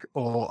colleague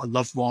or a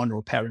loved one or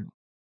a parent,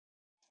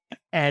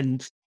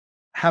 and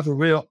have a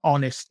real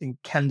honest and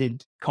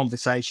candid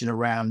conversation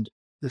around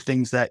the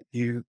things that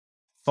you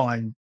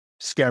find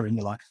scary in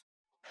your life.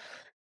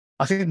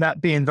 I think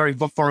that being very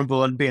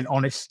vulnerable and being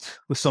honest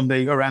with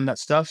somebody around that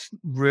stuff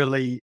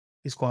really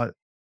is quite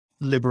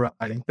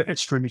liberating, but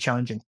extremely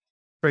challenging.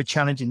 Very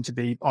challenging to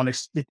be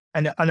honest.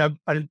 And I know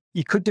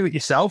you could do it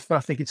yourself, but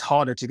I think it's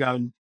harder to go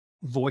and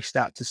voice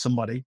that to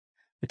somebody,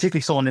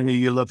 particularly someone who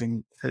you're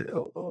loving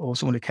or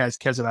someone who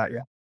cares about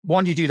you.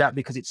 One, you do that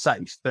because it's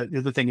safe, but the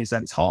other thing is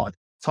that it's hard.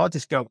 It's hard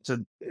to go up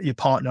to your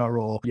partner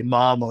or your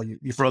mom or your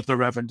brother or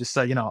whatever and just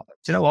say, do you know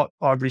what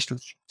I really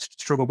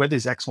struggle with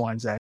is X, Y, and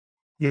Z.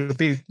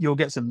 You'll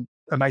get some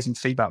amazing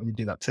feedback when you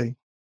do that too.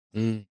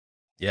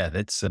 Yeah,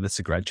 that's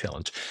a great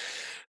challenge.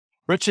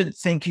 Richard,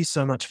 thank you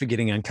so much for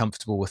getting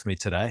uncomfortable with me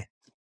today.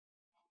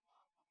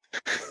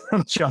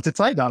 I'm sure to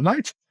take that,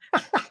 mate.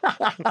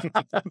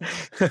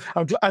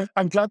 I'm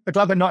glad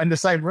we're not in the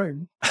same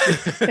room.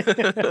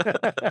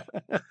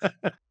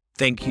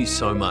 Thank you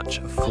so much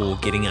for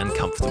getting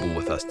uncomfortable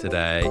with us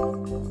today.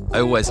 I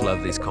always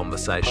love these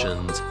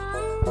conversations.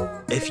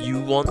 If you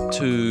want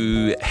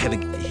to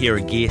hear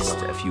a guest,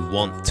 if you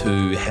want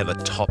to have a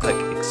topic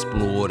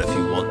explored, if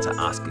you want to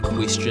ask a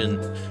question,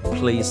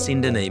 please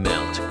send an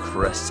email to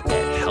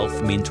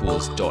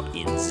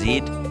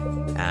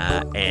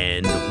chris@healthmentors.nz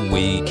and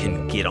we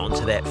can get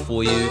onto that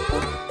for you.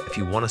 If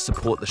you want to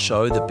support the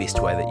show, the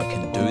best way that you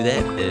can do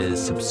that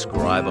is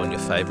subscribe on your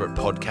favorite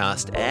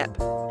podcast app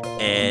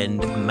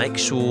and make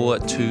sure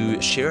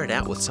to share it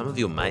out with some of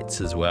your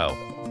mates as well.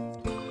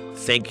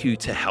 Thank you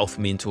to Health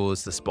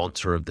Mentors, the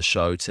sponsor of the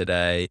show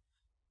today.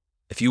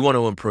 If you want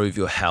to improve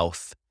your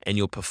health and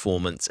your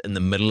performance in the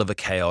middle of a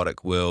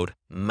chaotic world,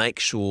 make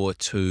sure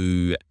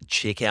to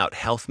check out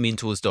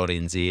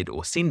healthmentors.nz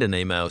or send an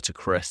email to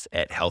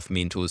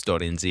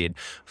chris@healthmentors.nz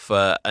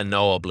for a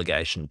no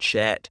obligation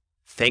chat.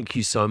 Thank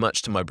you so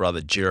much to my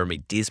brother Jeremy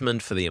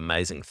Desmond for the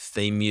amazing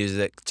theme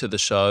music to the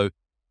show.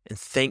 And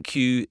thank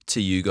you to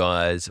you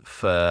guys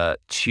for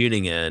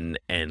tuning in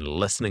and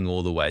listening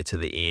all the way to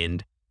the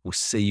end. We'll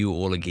see you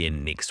all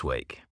again next week.